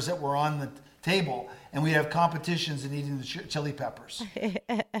peppers that were on the table, and we'd have competitions in eating the chili peppers.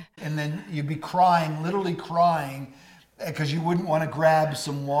 And then you'd be crying, literally crying, because you wouldn't want to grab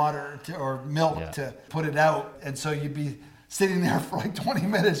some water or milk to put it out. And so you'd be sitting there for 20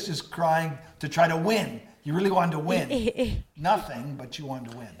 minutes just crying to try to win. You really wanted to win. Nothing, but you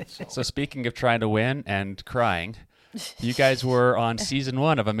wanted to win. So speaking of trying to win and crying, you guys were on season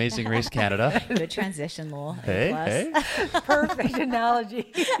 1 of Amazing Race Canada. Good transition, Lowell. Hey. Perfect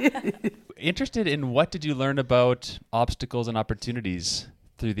analogy. Interested in what did you learn about obstacles and opportunities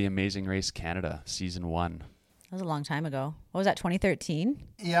through the Amazing Race Canada season 1? That was a long time ago. What was that, 2013?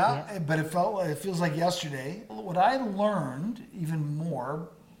 Yeah, but it feels like yesterday. What I learned even more,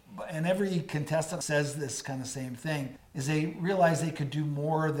 and every contestant says this kind of same thing, is they realized they could do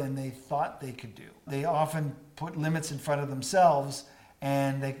more than they thought they could do. They often put limits in front of themselves,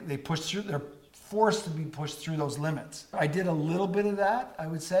 and they push through. They're forced to be pushed through those limits. I did a little bit of that, I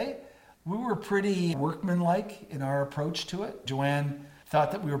would say. We were pretty workmanlike in our approach to it. Joanne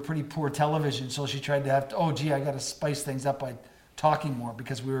thought that we were pretty poor television, so she tried to I got to spice things up by talking more,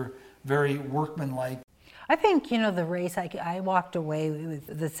 because we were very workmanlike. I think, the race, I walked away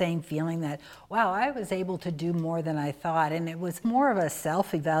with the same feeling that, wow, I was able to do more than I thought. And it was more of a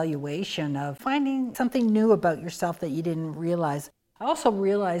self-evaluation of finding something new about yourself that you didn't realize. I also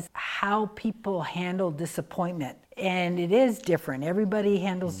realized how people handle disappointment. And it is different. Everybody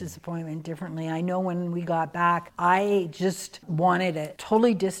handles disappointment differently. I know when we got back, I just wanted to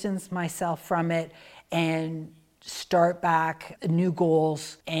totally distance myself from it and start back new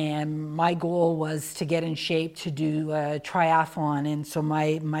goals. And my goal was to get in shape to do a triathlon. And so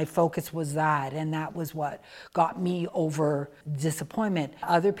my focus was that. And that was what got me over disappointment.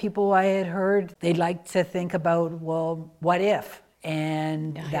 Other people I had heard, they like to think about, well, what if?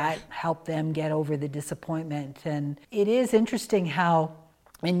 And that helped them get over the disappointment. And it is interesting how,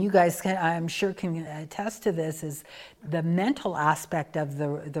 and you guys I'm sure can attest to this, is the mental aspect of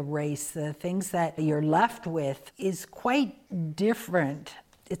the race, the things that you're left with is quite different.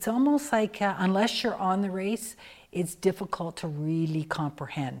 It's almost like unless you're on the race, it's difficult to really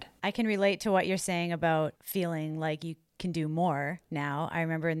comprehend. I can relate to what you're saying about feeling like you can do more now. I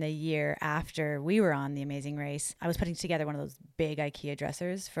remember in the year after we were on The Amazing Race, I was putting together one of those big IKEA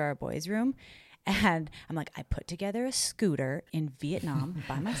dressers for our boys' room. And I'm like, I put together a scooter in Vietnam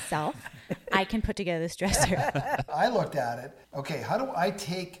by myself. I can put together this dresser. I looked at it, okay, how do I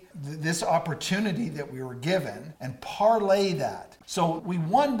take this opportunity that we were given and parlay that? So we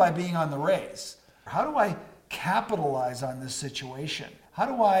won by being on the race. How do I capitalize on this situation? How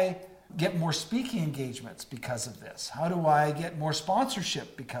do I get more speaking engagements because of this? How do I get more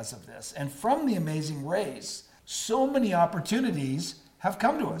sponsorship because of this? And from The Amazing Race, so many opportunities have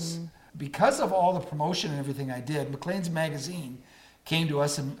come to us. Because of all the promotion and everything I did, Maclean's Magazine came to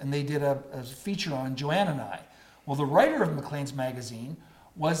us and they did a feature on Joanne and I. Well, the writer of Maclean's Magazine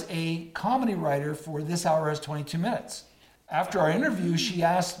was a comedy writer for This Hour Has 22 Minutes. After our interview, she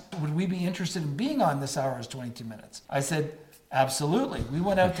asked, would we be interested in being on This Hour Has 22 Minutes? I said, absolutely. We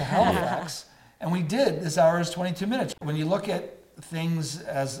went out to Halifax and we did This Hour Has 22 Minutes. When you look at things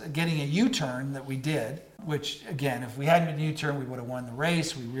as getting a U-turn that we did, which again, if we hadn't been U-turn, we would have won the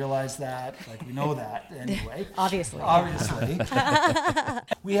race. We realized that, we know that anyway. Obviously.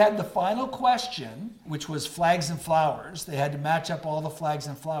 We had the final question, which was flags and flowers. They had to match up all the flags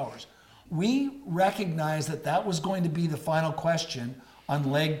and flowers. we recognized that that was going to be the final question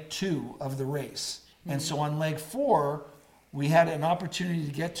on leg 2 of the race. And so on leg 4, we had an opportunity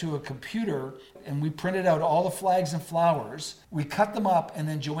to get to a computer, and we printed out all the flags and flowers. We cut them up, and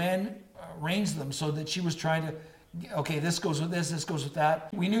then Joanne arranged them so that she was trying to, okay, this goes with this goes with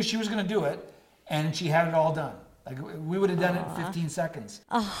that. We knew she was going to do it, and she had it all done. Like, we would have done it in 15 seconds.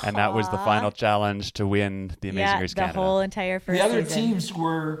 And that was the final challenge to win the Amazing Race Canada. The whole entire first The other season. teams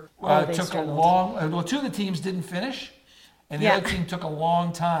were They took struggled. a long. Well, 2 of the teams didn't finish, and the other team took a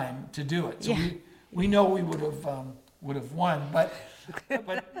long time to do it. So we know we would have won, but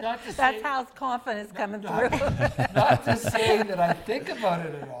not to say That's how confidence coming through. not to say that I think about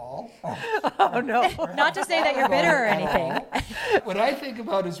it at all. Oh, no. Not to say that you're bitter or anything. What I think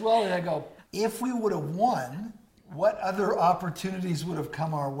about as well, and I go, if we would have won, what other opportunities would have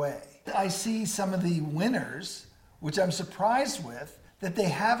come our way? I see some of the winners, which I'm surprised with, that they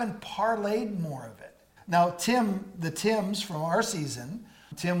haven't parlayed more of it. Now, the Tims from our season,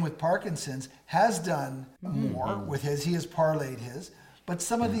 Tim with Parkinson's, has done more with his. He has parlayed his. But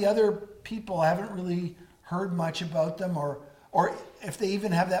some of the other people, I haven't really heard much about them, or if they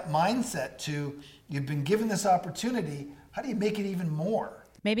even have that mindset to, you've been given this opportunity, how do you make it even more?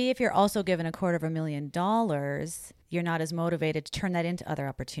 Maybe if you're also given $250,000, you're not as motivated to turn that into other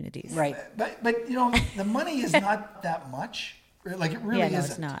opportunities. Right. But you know, the money is not that much. Like, it really isn't.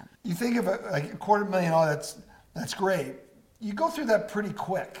 It's not. You think of it like $250,000, that's great. You go through that pretty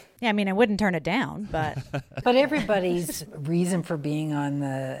quick. Yeah, I mean, I wouldn't turn it down, but But everybody's reason for being on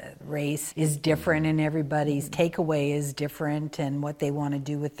the race is different, and everybody's takeaway is different, and what they want to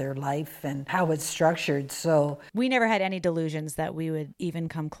do with their life and how it's structured. So we never had any delusions that we would even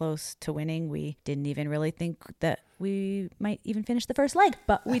come close to winning. We didn't even really think that we might even finish the first leg,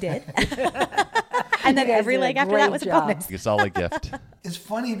 but we did. And then You guys every did a leg after great that was job. a bonus. It's all a gift. It's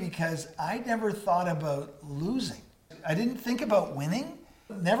funny because I never thought about losing. I didn't think about winning.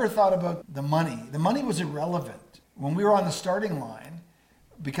 Never thought about the money. The money was irrelevant. When we were on the starting line,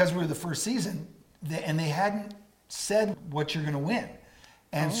 because we were the first season, and they hadn't said what you're going to win.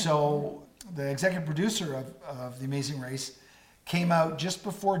 And so the executive producer of The Amazing Race came out just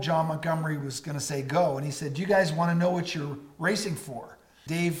before John Montgomery was going to say go. And he said, do you guys want to know what you're racing for?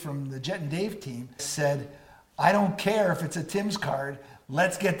 Dave from the Jet and Dave team said, I don't care if it's a Tim's card.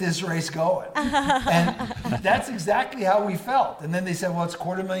 Let's get this race going. And that's exactly how we felt. And then they said, well, it's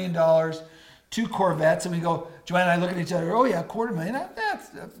 $250,000, 2 Corvettes. And we go, Joanne and I look at each other, oh yeah, $250,000,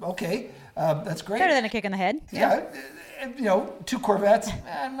 that's okay. That's great. Better than a kick in the head. Yeah, you know, 2 Corvettes.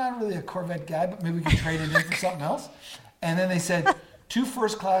 I'm not really a Corvette guy, but maybe we can trade it in for something else. And then they said, 2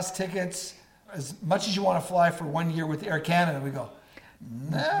 first-class tickets, as much as you want to fly for 1 year with Air Canada. We go,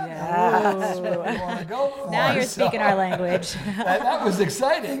 that's what we want to go for. Now you're speaking our language. That was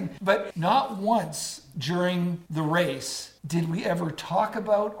exciting. But not once during the race did we ever talk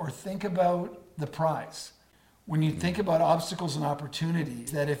about or think about the prize. When you think about obstacles and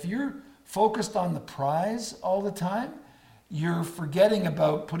opportunities, that if you're focused on the prize all the time, you're forgetting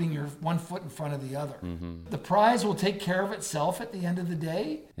about putting your one foot in front of the other. The prize will take care of itself at the end of the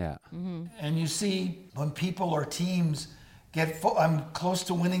day. Yeah. And you see when people or teams I'm close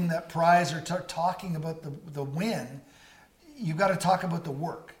to winning that prize or talking about the win, you've got to talk about the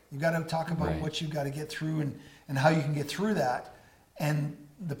work. You've got to talk about what you've got to get through and how you can get through that. And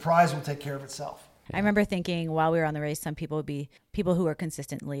the prize will take care of itself. I remember thinking while we were on the race, some people would be people who were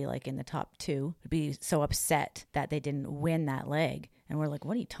consistently like in the top 2 would be so upset that they didn't win that leg. And we're like,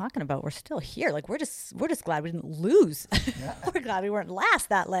 what are you talking about? We're still here. Like, we're just glad we didn't lose. Yeah. We're glad we weren't last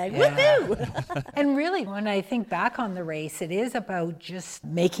that leg. Yeah. Woohoo! And really, when I think back on the race, it is about just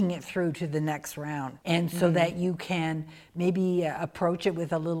making it through to the next round. And so that you can maybe approach it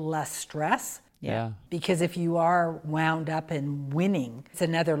with a little less stress. Yeah. Because if you are wound up in winning, it's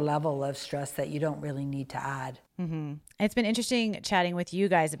another level of stress that you don't really need to add. Mm-hmm. It's been interesting chatting with you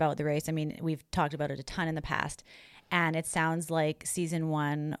guys about the race. I mean, we've talked about it a ton in the past. And it sounds like season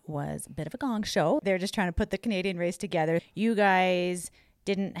 1 was a bit of a gong show. They're just trying to put the Canadian race together. You guys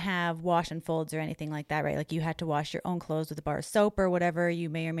didn't have wash and folds or anything like that, right? Like you had to wash your own clothes with a bar of soap or whatever you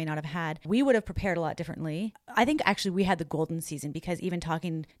may or may not have had. We would have prepared a lot differently. I think actually we had the golden season because even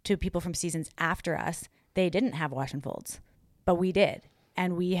talking to people from seasons after us, they didn't have wash and folds, but we did.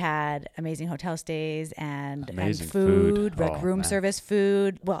 And we had amazing hotel stays and Amazing food, food. like Oh, room man. service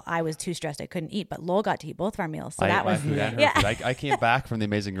food. Well, I was too stressed. I couldn't eat, but Lowell got to eat both of our meals. So I that ate my was, food and her yeah. food. I came back from the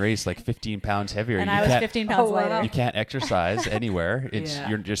Amazing Race like 15 pounds heavier. And You I was can't- 15 pounds Oh, wow. lighter. You can't exercise anywhere. Yeah.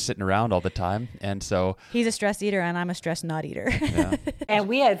 You're just sitting around all the time. And so, He's a stress eater and I'm a stress not eater. yeah. And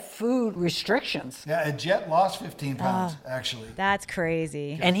we had food restrictions. Yeah, and Jet lost 15 pounds, Oh. actually. That's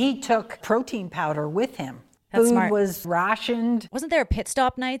crazy. And he took protein powder with him. That's Food smart. was rationed. Wasn't there a pit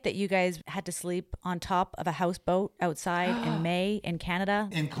stop night that you guys had to sleep on top of a houseboat outside in May in Canada?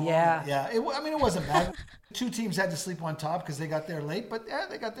 In Kelowna, Yeah. yeah. It wasn't bad. 2 teams had to sleep on top because they got there late, but yeah,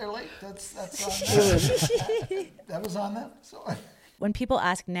 they got there late. That's on them. That was on them. So When people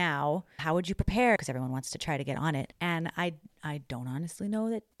ask now, how would you prepare? Because everyone wants to try to get on it. And I don't honestly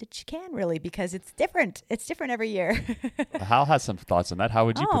know that you can really, because it's different. It's different every year. Hal has some thoughts on that. How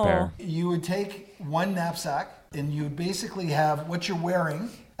would you prepare? you would take one knapsack and you would basically have what you're wearing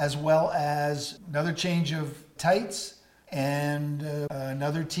as well as another change of tights and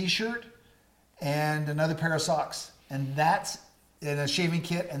another t-shirt and another pair of socks. And that's in a shaving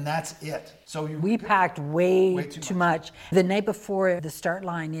kit, and that's it. So We packed way, Way too too much. The night before the start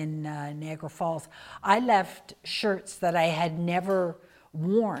line in Niagara Falls, I left shirts that I had never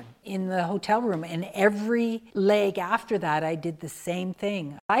worn in the hotel room, and every leg after that I did the same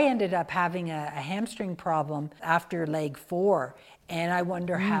thing. I ended up having a hamstring problem after leg 4, and I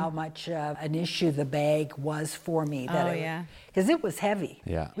wonder how much an issue the bag was for me. Oh, yeah. Because it was heavy.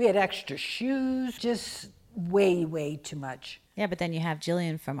 Yeah. We had extra shoes, just way too much. Yeah, but then you have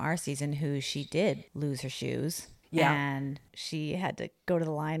Jillian from our season who she did lose her shoes. Yeah. And she had to go to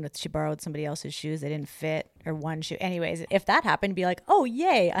the line she borrowed somebody else's shoes. They didn't fit, or one shoe. Anyways, if that happened, be like, oh,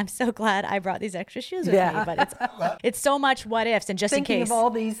 yay, I'm so glad I brought these extra shoes with Yeah. me. But it's so much what ifs and just Thinking in case. of all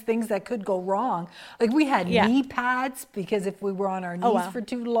these things that could go wrong. Like we had Yeah. knee pads because if we were on our knees Oh, wow. for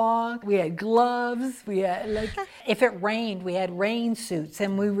too long, we had gloves, we had if it rained, we had rain suits,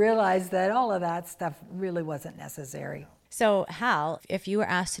 and we realized that all of that stuff really wasn't necessary. So, Hal, if you were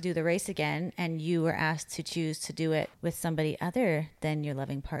asked to do the race again and you were asked to choose to do it with somebody other than your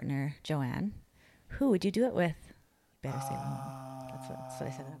loving partner, Joanne, who would you do it with? Better say Lowell. That's what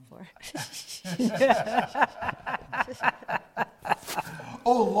I said that for.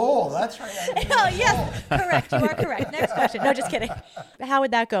 Oh, Lowell, that's right. Oh, yes, correct. You are correct. Next question. No, just kidding. How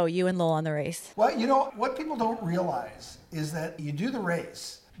would that go, you and Lowell on the race? Well, you know, what people don't realize is that you do the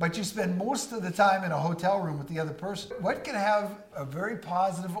race, but you spend most of the time in a hotel room with the other person. What can have a very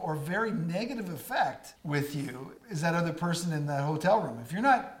positive or very negative effect with you is that other person in the hotel room. If you're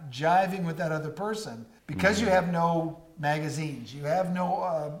not jiving with that other person, because you have no magazines, you have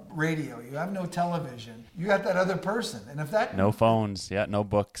no radio, you have no television, you got that other person. And if that... No phones. Yeah, no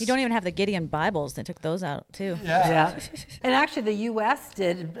books. You don't even have the Gideon Bibles. They took those out, too. Yeah. And actually the US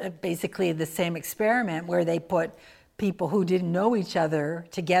did basically the same experiment where they put people who didn't know each other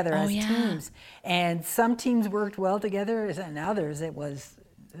together as yeah. teams. And some teams worked well together, and others it was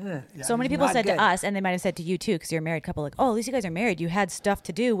So many people not said good. to us, and they might have said to you too, because you're a married couple, like, oh, at least you guys are married. You had stuff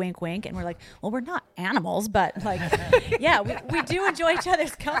to do, wink, wink. And we're like, well, we're not animals, but like, yeah, we do enjoy each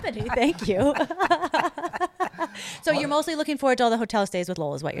other's company. Thank you. So you're mostly looking forward to all the hotel stays with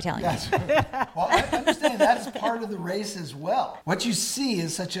Lowell is what you're telling me. Well, I understand that is part of the race as well. What you see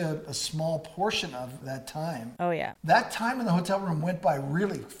is such a small portion of that time. Oh, yeah. That time in the hotel room went by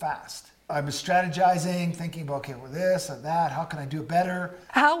really fast. I was strategizing, thinking about, okay, well, this or that, how can I do it better?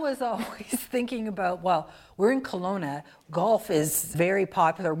 Hal was always thinking about, well, we're in Kelowna. Golf is very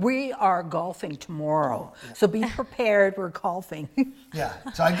popular. We are golfing tomorrow. So be prepared, we're golfing. Yeah,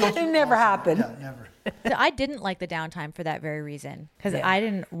 so I go It through never all- happened. Yeah, never. So I didn't like the downtime for that very reason, because Yeah. I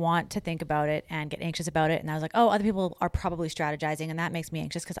didn't want to think about it and get anxious about it. And I was like, oh, other people are probably strategizing, and that makes me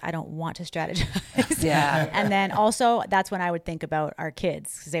anxious because I don't want to strategize. Yeah. And then also, that's when I would think about our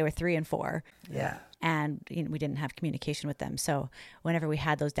kids, because they were 3 and 4. Yeah. And we didn't have communication with them. So whenever we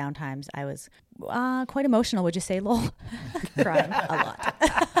had those downtimes, I was quite emotional, would you say, Lowell? Crying a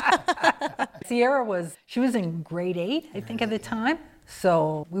lot. Sierra she was in grade 8, I think, at the time.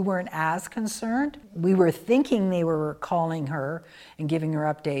 So we weren't as concerned. We were thinking they were calling her and giving her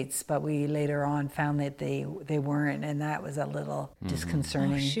updates, but we later on found that they weren't, and that was a little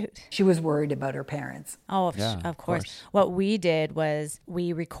disconcerting. Oh, shoot. She was worried about her parents. Oh, Yeah, of course. What we did was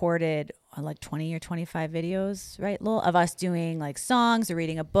we recorded like 20 or 25 videos, right, Lowell, of us doing like songs or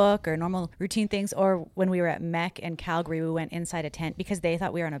reading a book or normal routine things. Or when we were at MEC in Calgary, we went inside a tent because they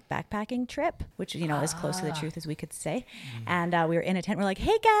thought we were on a backpacking trip, which, you know, as close to the truth as we could say. And we were in a tent. We're like,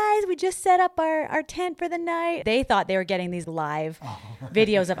 hey guys, we just set up our tent for the night. They thought they were getting these live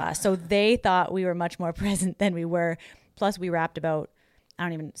videos of us. So they thought we were much more present than we were. Plus we rapped about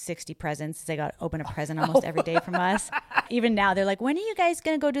 60 presents. They got to open a present almost every day from us. Even now, they're like, when are you guys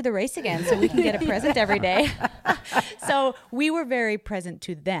going to go do the race again so we can get a present every day? So we were very present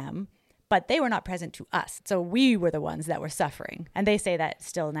to them, but they were not present to us. So we were the ones that were suffering. And they say that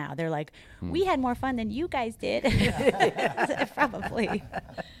still now. They're like, we had more fun than you guys did. Probably.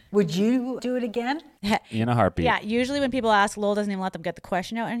 Would you do it again? In a heartbeat. Yeah, usually when people ask, Lowell doesn't even let them get the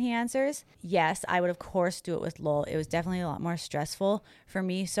question out and he answers. Yes, I would of course do it with Lowell. It was definitely a lot more stressful for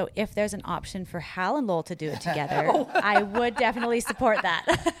me. So if there's an option for Hal and Lowell to do it together, I would definitely support that.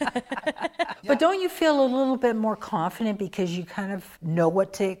 But don't you feel a little bit more confident because you kind of know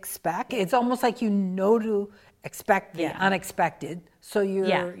what to expect? It's almost like you know to expect the unexpected. So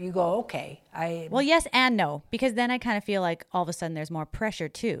you go, okay. Well, yes and no, because then I kind of feel like all of a sudden there's more pressure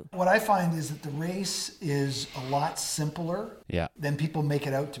too. What I find is that the race is a lot simpler than people make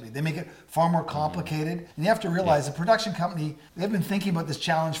it out to be. They make it far more complicated. And you have to realize the production company, they've been thinking about this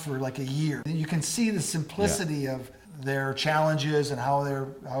challenge for like a year. And you can see the simplicity of their challenges and how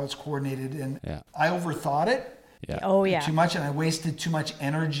it's coordinated. And I overthought it too much, and I wasted too much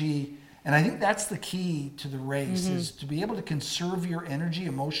energy. And I think that's the key to the race, is to be able to conserve your energy,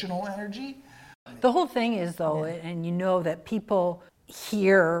 emotional energy. The whole thing is, though, and you know that people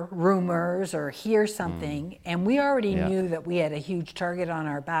hear rumors or hear something, and we already knew that we had a huge target on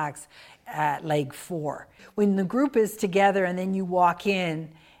our backs at leg 4. When the group is together and then you walk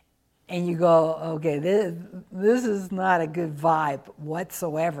in and you go, okay, this is not a good vibe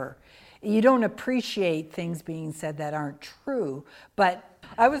whatsoever. You don't appreciate things being said that aren't true, but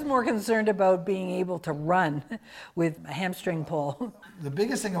I was more concerned about being able to run with a hamstring pull. The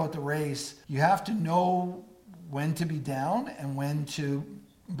biggest thing about the race, you have to know when to be down and when to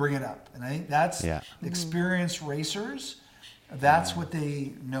bring it up. And I think that's experienced racers, that's what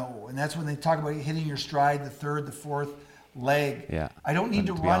they know. And that's when they talk about hitting your stride, the third, the fourth leg. Yeah. I don't need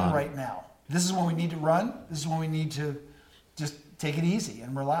to run right now. This is when we need to run. This is when we need to just take it easy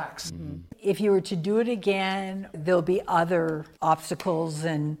and relax. If you were to do it again, there'll be other obstacles,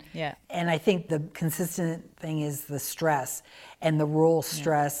 and I think the consistent thing is the stress, and the role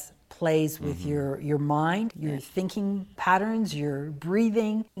stress plays with your mind, your thinking patterns, your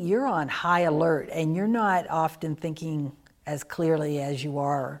breathing. You're on high alert, and you're not often thinking as clearly as you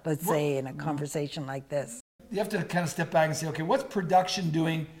are, let's say, in a conversation like this. You have to kind of step back and say, okay, what's production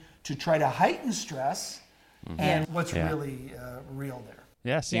doing to try to heighten stress? And what's really real there.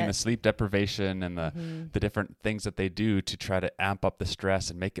 Yeah, seeing the sleep deprivation and the different things that they do to try to amp up the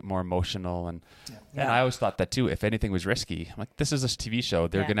stress and make it more emotional. And I always thought that too, if anything was risky, I'm like, this is a TV show.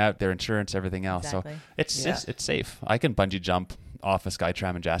 They're going to have their insurance, everything else. Exactly. So it's safe. I can bungee jump off a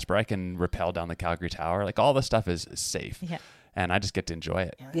Skytram in Jasper. I can rappel down the Calgary Tower. Like all this stuff is safe. Yeah. And I just get to enjoy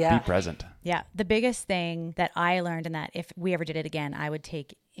it. Yeah. Be present. Yeah. The biggest thing that I learned, and that if we ever did it again, I would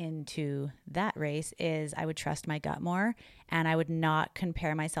take into that race, is I would trust my gut more, and I would not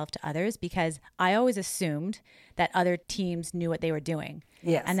compare myself to others, because I always assumed that other teams knew what they were doing.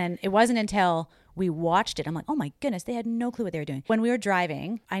 Yes. And then it wasn't until we watched it, I'm like, oh my goodness, they had no clue what they were doing. When we were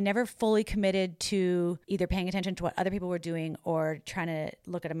driving, I never fully committed to either paying attention to what other people were doing or trying to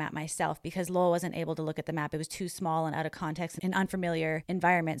look at a map myself, because Lowell wasn't able to look at the map. It was too small and out of context, an unfamiliar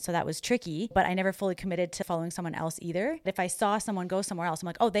environment. So that was tricky, but I never fully committed to following someone else either. If I saw someone go somewhere else, I'm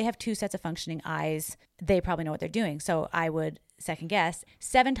like, oh, they have 2 sets of functioning eyes. They probably know what they're doing. So I would second guess.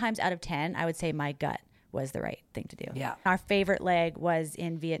 7 times out of 10, I would say my gut was the right thing to do. Yeah. Our favorite leg was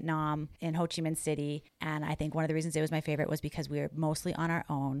in Vietnam, in Ho Chi Minh City. And I think one of the reasons it was my favorite was because we were mostly on our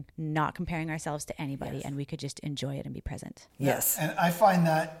own, not comparing ourselves to anybody, and we could just enjoy it and be present. Yes. And I find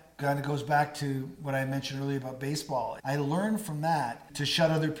that kind of goes back to what I mentioned earlier about baseball. I learned from that to shut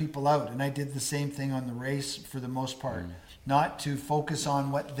other people out. And I did the same thing on the race for the most part, not to focus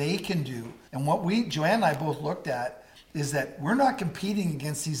on what they can do. And what Joanne and I both looked at is that we're not competing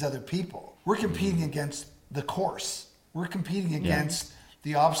against these other people. We're competing against the course. We're competing against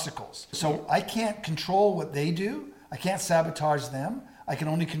the obstacles. So I can't control what they do. I can't sabotage them. I can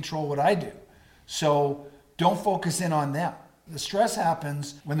only control what I do. So don't focus in on them. The stress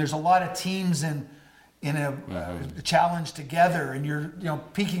happens when there's a lot of teams in a challenge together, and you're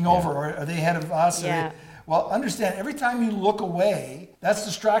peeking over, or are they ahead of us? Yeah. Well, understand, every time you look away, that's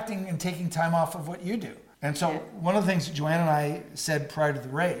distracting and taking time off of what you do. And so one of the things Joanne and I said prior to the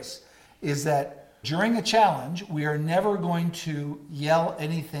race is that during a challenge, we are never going to yell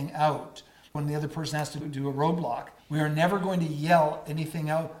anything out when the other person has to do a roadblock. We are never going to yell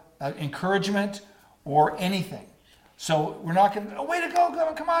anything out, encouragement or anything. So we're not going to, way to go,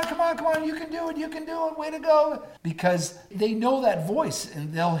 come on, you can do it, way to go. Because they know that voice,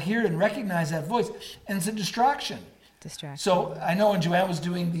 and they'll hear and recognize that voice. And it's a distraction. Distraction. So I know when Joanne was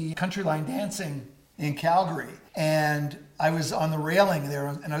doing the country line dancing in Calgary, and I was on the railing there,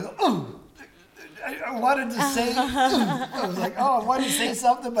 and I was, ooh, I wanted to say, ooh. I was like, oh, I wanted to say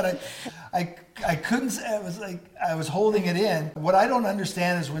something, but I couldn't say. It was like I was holding it in. What I don't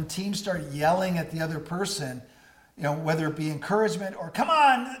understand is when teams start yelling at the other person, you know, whether it be encouragement or come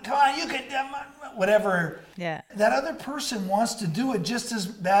on, you can, whatever. Yeah. That other person wants to do it just as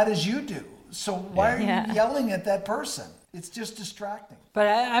bad as you do. So why are you yelling at that person? It's just distracting. But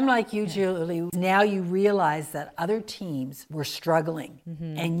I'm like you, Julie. Now you realize that other teams were struggling.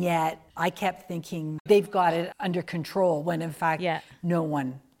 And yet I kept thinking they've got it under control when in fact no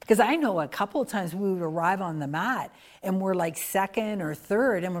one. Because I know a couple of times we would arrive on the mat and we're like second or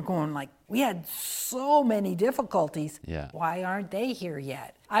third and we're going like, we had so many difficulties. Yeah. Why aren't they here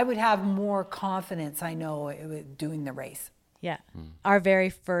yet? I would have more confidence, I know, doing the race. Yeah. Our very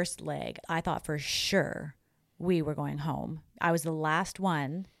first leg, I thought for sure we were going home. I was the last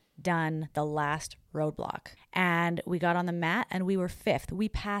one done the last roadblock. And we got on the mat and we were fifth. We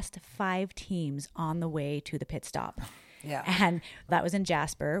passed 5 teams on the way to the pit stop. Yeah. And that was in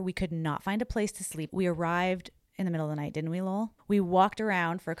Jasper. We could not find a place to sleep. We arrived in the middle of the night, didn't we, Lowell? We walked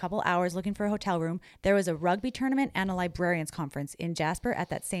around for a couple hours looking for a hotel room. There was a rugby tournament and a librarians conference in Jasper at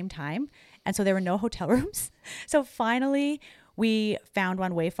that same time. And so there were no hotel rooms. So finally, we found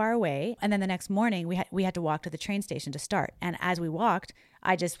one way far away. And then the next morning, we had to walk to the train station to start. And as we walked,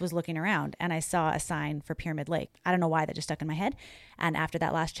 I just was looking around and I saw a sign for Pyramid Lake. I don't know why, that just stuck in my head. And after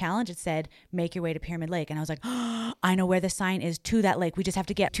that last challenge, it said, make your way to Pyramid Lake. And I was like, oh, I know where the sign is to that lake. We just have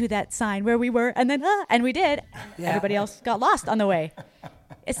to get to that sign where we were. And then, and we did. Yeah. Everybody else got lost on the way.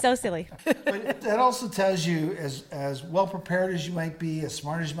 It's so silly. But that also tells you, as well prepared as you might be, as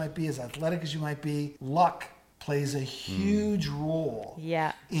smart as you might be, as athletic as you might be, luck plays a huge role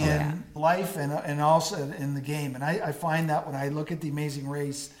in life and also in the game. And I find that when I look at the Amazing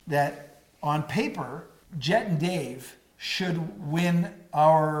Race, that on paper, Jet and Dave should win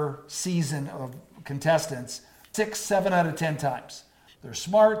our season of contestants 6, 7 out of 10 times. They're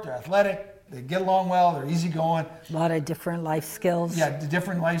smart, they're athletic, they get along well, they're easygoing. A lot of different life skills. Yeah, the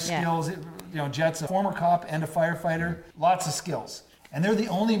different life skills. You know, Jet's a former cop and a firefighter, lots of skills. And they're the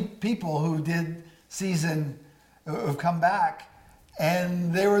only people who did season have come back,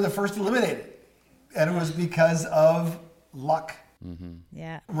 and they were the first eliminated, and it was because of luck.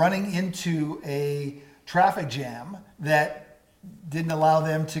 Running into a traffic jam that didn't allow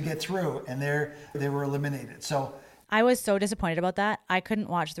them to get through, and they were eliminated. So I was so disappointed about that. I couldn't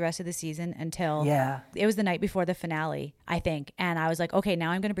watch the rest of the season until it was the night before the finale, I think. And I was like, okay,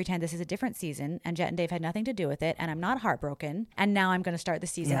 now I'm going to pretend this is a different season and Jet and Dave had nothing to do with it. And I'm not heartbroken. And now I'm going to start the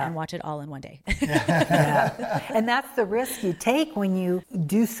season and watch it all in one day. And that's the risk you take when you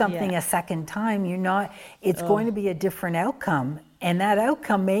do something a second time. It's going to be a different outcome. And that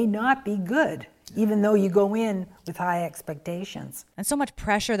outcome may not be good, even though you go in with high expectations. And so much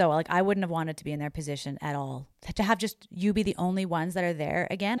pressure, though. Like, I wouldn't have wanted to be in their position at all. To have just you be the only ones that are there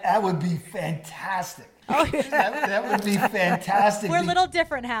again. That would be fantastic. Oh. that would be fantastic. We're a little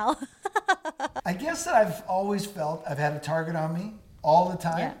different, Hal. I guess that I've always felt I've had a target on me all the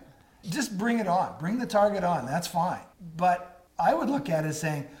time. Yeah. Just bring it on. Bring the target on. That's fine. But I would look at it as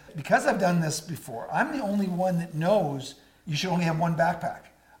saying, because I've done this before, I'm the only one that knows you should only have one backpack.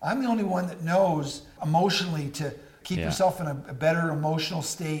 I'm the only one that knows emotionally to keep yourself in a better emotional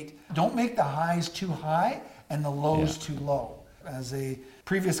state. Don't make the highs too high and the lows too low. As a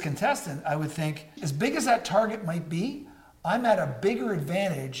previous contestant, I would think, as big as that target might be, I'm at a bigger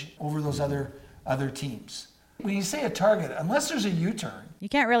advantage over those other teams. When you say a target, unless there's a U-turn, you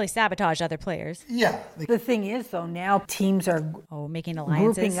can't really sabotage other players. Yeah. The thing is, though, now teams are making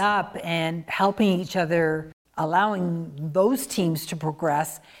alliances, grouping up and helping each other, allowing those teams to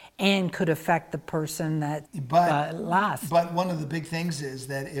progress, and could affect the person that lasts. But one of the big things is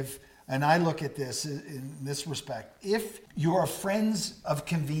that and I look at this in this respect, if you're friends of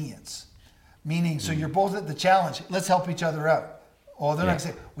convenience, meaning so you're both at the challenge, let's help each other out. Or they're not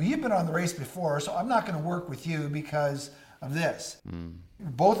going to say, well, you've been on the race before, so I'm not going to work with you because of this.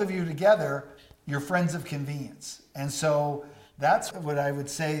 Both of you together, you're friends of convenience. And so that's what I would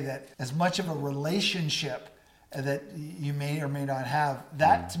say, that as much of a relationship that you may or may not have,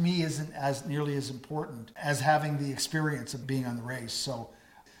 that to me isn't as nearly as important as having the experience of being on the race. So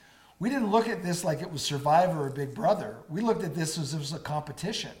we didn't look at this like it was Survivor or Big Brother. We looked at this as it was a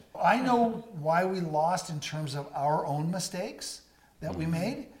competition. I know why we lost in terms of our own mistakes that we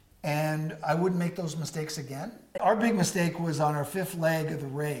made, and I wouldn't make those mistakes again. Our big mistake was on our 5th leg of the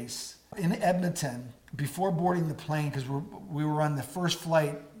race in Edmonton, before boarding the plane, because we were on the first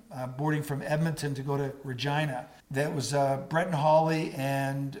flight boarding from Edmonton to go to Regina. That was Brett and Holly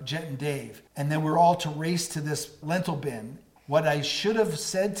and Jet and Dave. And then we're all to race to this lentil bin. What I should have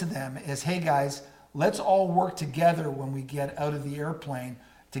said to them is, hey guys, let's all work together when we get out of the airplane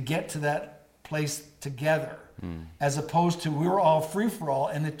to get to that place together. As opposed to we were all free for all,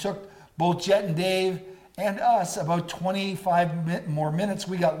 and it took both Jet and Dave and us about 25 more minutes,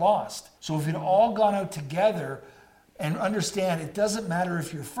 we got lost. So if we'd all gone out together, and understand, it doesn't matter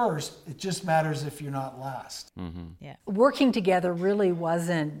if you're first, it just matters if you're not last. Yeah. Working together really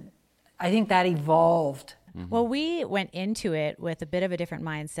wasn't, I think that evolved. Well, we went into it with a bit of a different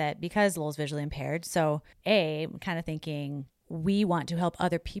mindset because Lowell's visually impaired. So I'm kind of thinking we want to help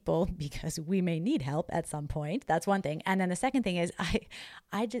other people because we may need help at some point. That's one thing. And then the second thing is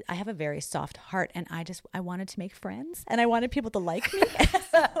I have a very soft heart, and I wanted to make friends, and I wanted people to like me.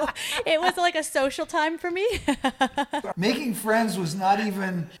 So it was like a social time for me. Making friends was not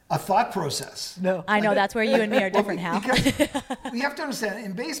even a thought process. No. I know that's where you and me are different, Hal. Because we have to understand,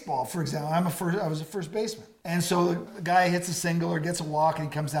 in baseball, for example, I was a first baseman. And so the guy hits a single or gets a walk and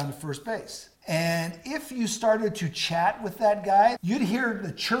he comes down to first base. And if you started to chat with that guy, you'd hear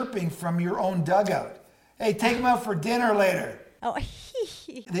the chirping from your own dugout. Hey, take him out for dinner later. Oh,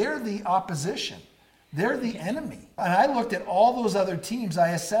 They're the opposition. They're the enemy. And I looked at all those other teams. I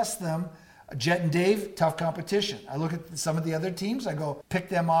assessed them. Jet and Dave, tough competition. I look at some of the other teams. I go, pick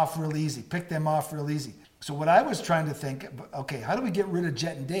them off real easy. Pick them off real easy. So what I was trying to think, okay, how do we get rid of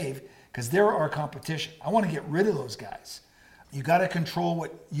Jet and Dave? Because they're our competition. I want to get rid of those guys. You got to control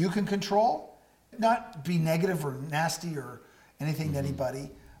what you can control. Not be negative or nasty or anything to anybody,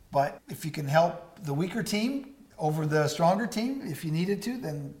 but if you can help the weaker team over the stronger team, if you needed to,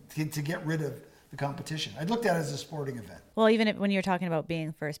 then to get rid of the competition. I looked at it as a sporting event. well, even when you're talking about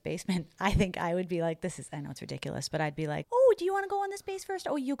being first baseman, I think I would be like, I know it's ridiculous, but I'd be like, oh, do you want to go on this base first?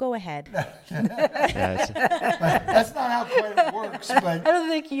 Oh, you go ahead. That's not how quite it works, but I don't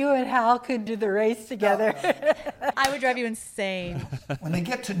think you and Hal could do the race together. I would drive you insane. when they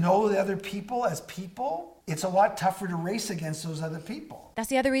get to know the other people as people, it's a lot tougher to race against those other people. That's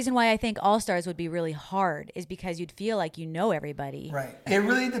the other reason why I think All-Stars would be really hard, is because you'd feel like you know everybody. Right. It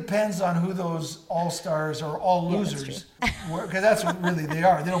really depends on who those all-stars or all losers, because that's what really they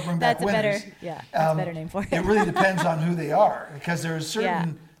are. They don't bring back That's a winners. that's a better name for it. It really depends on who they are, because there are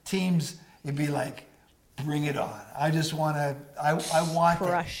certain teams, it'd be like, bring it on. I just want to, I want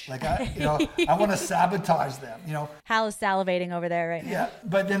Crush. them. Like, I want to sabotage them, Hal is salivating over there right now. Yeah,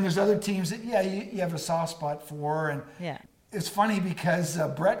 but then there's other teams that, you have a soft spot for. And it's funny because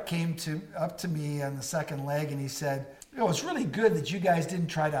Brett came up to me on the second leg and he said, it's really good that you guys didn't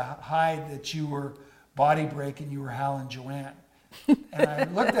try to hide that you were Body Break and you were Hal and Joanne. And I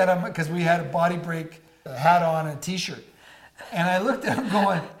looked at him because we had a Body Break hat on and a t-shirt. And I looked at him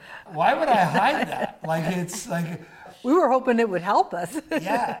going, why would I hide that? Like, it's like... We were hoping it would help us.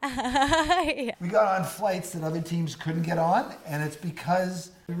 Yeah. We got on flights that other teams couldn't get on, and it's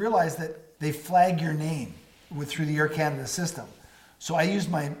because we realized that they flag your name through the Air Canada system. So I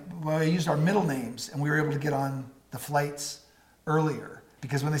used our middle names, and we were able to get on the flights earlier.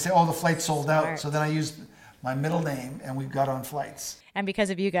 Because when they say, the flight's sold out, so then I used my middle name, and we got on flights. And because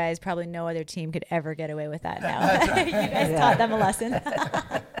of you guys, probably no other team could ever get away with that now. You guys taught them a lesson.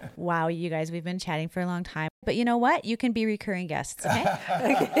 Wow, you guys, we've been chatting for a long time. But you know what? You can be recurring guests, okay?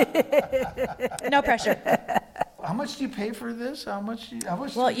 No pressure. How much do you pay for this? How much?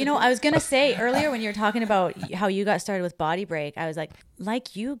 Well, I was going to say earlier when you were talking about how you got started with Body Break, I was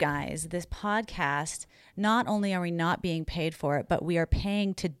like you guys, this podcast, not only are we not being paid for it, but we are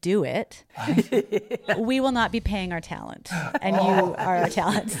paying to do it. We will not be paying our talent, and you are our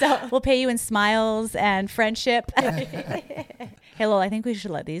talent. So we'll pay you in smiles and friendship. Hey, Lowell, I think we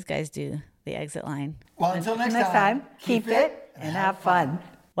should let these guys do the exit line. Well, until next time, keep fit and have fun.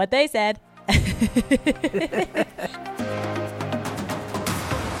 What they said.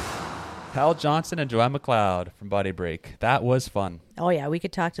 Hal Johnson and Joanne McLeod from Body Break. That was fun. Oh, yeah. We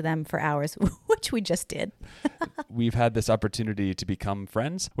could talk to them for hours, which we just did. We've had this opportunity to become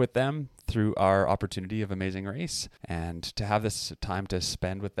friends with them through our opportunity of Amazing Race, and to have this time to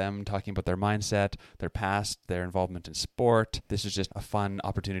spend with them talking about their mindset, their past, their involvement in sport. This is just a fun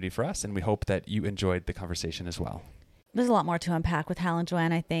opportunity for us, and we hope that you enjoyed the conversation as well. There's a lot more to unpack with Hal and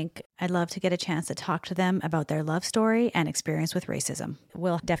Joanne, I think. I'd love to get a chance to talk to them about their love story and experience with racism.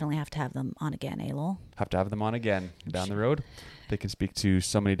 We'll definitely have to have them on again, Lowell? Have to have them on again down the road. They can speak to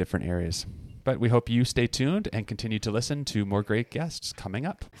so many different areas. But we hope you stay tuned and continue to listen to more great guests coming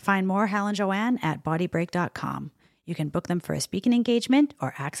up. Find more Hal and Joanne at bodybreak.com. You can book them for a speaking engagement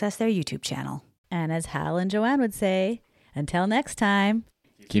or access their YouTube channel. And as Hal and Joanne would say, until next time,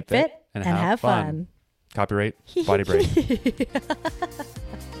 keep fit, and and have fun. Copyright Body Break.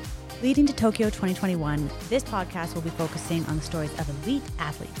 Leading to Tokyo 2021, this podcast will be focusing on the stories of elite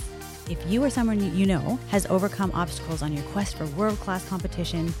athletes. If you or someone you know has overcome obstacles on your quest for world-class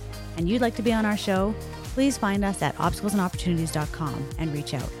competition and you'd like to be on our show, please find us at obstaclesandopportunities.com and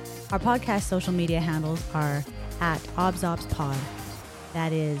reach out. Our podcast social media handles are at ObsObsPod.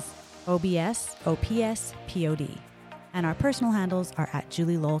 That is OBSOPSPOD. And our personal handles are at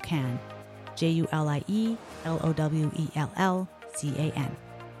Julie Lowell Can, JulielLowellCan.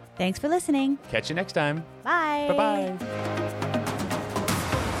 Thanks for listening. Catch you next time. Bye. Bye-bye.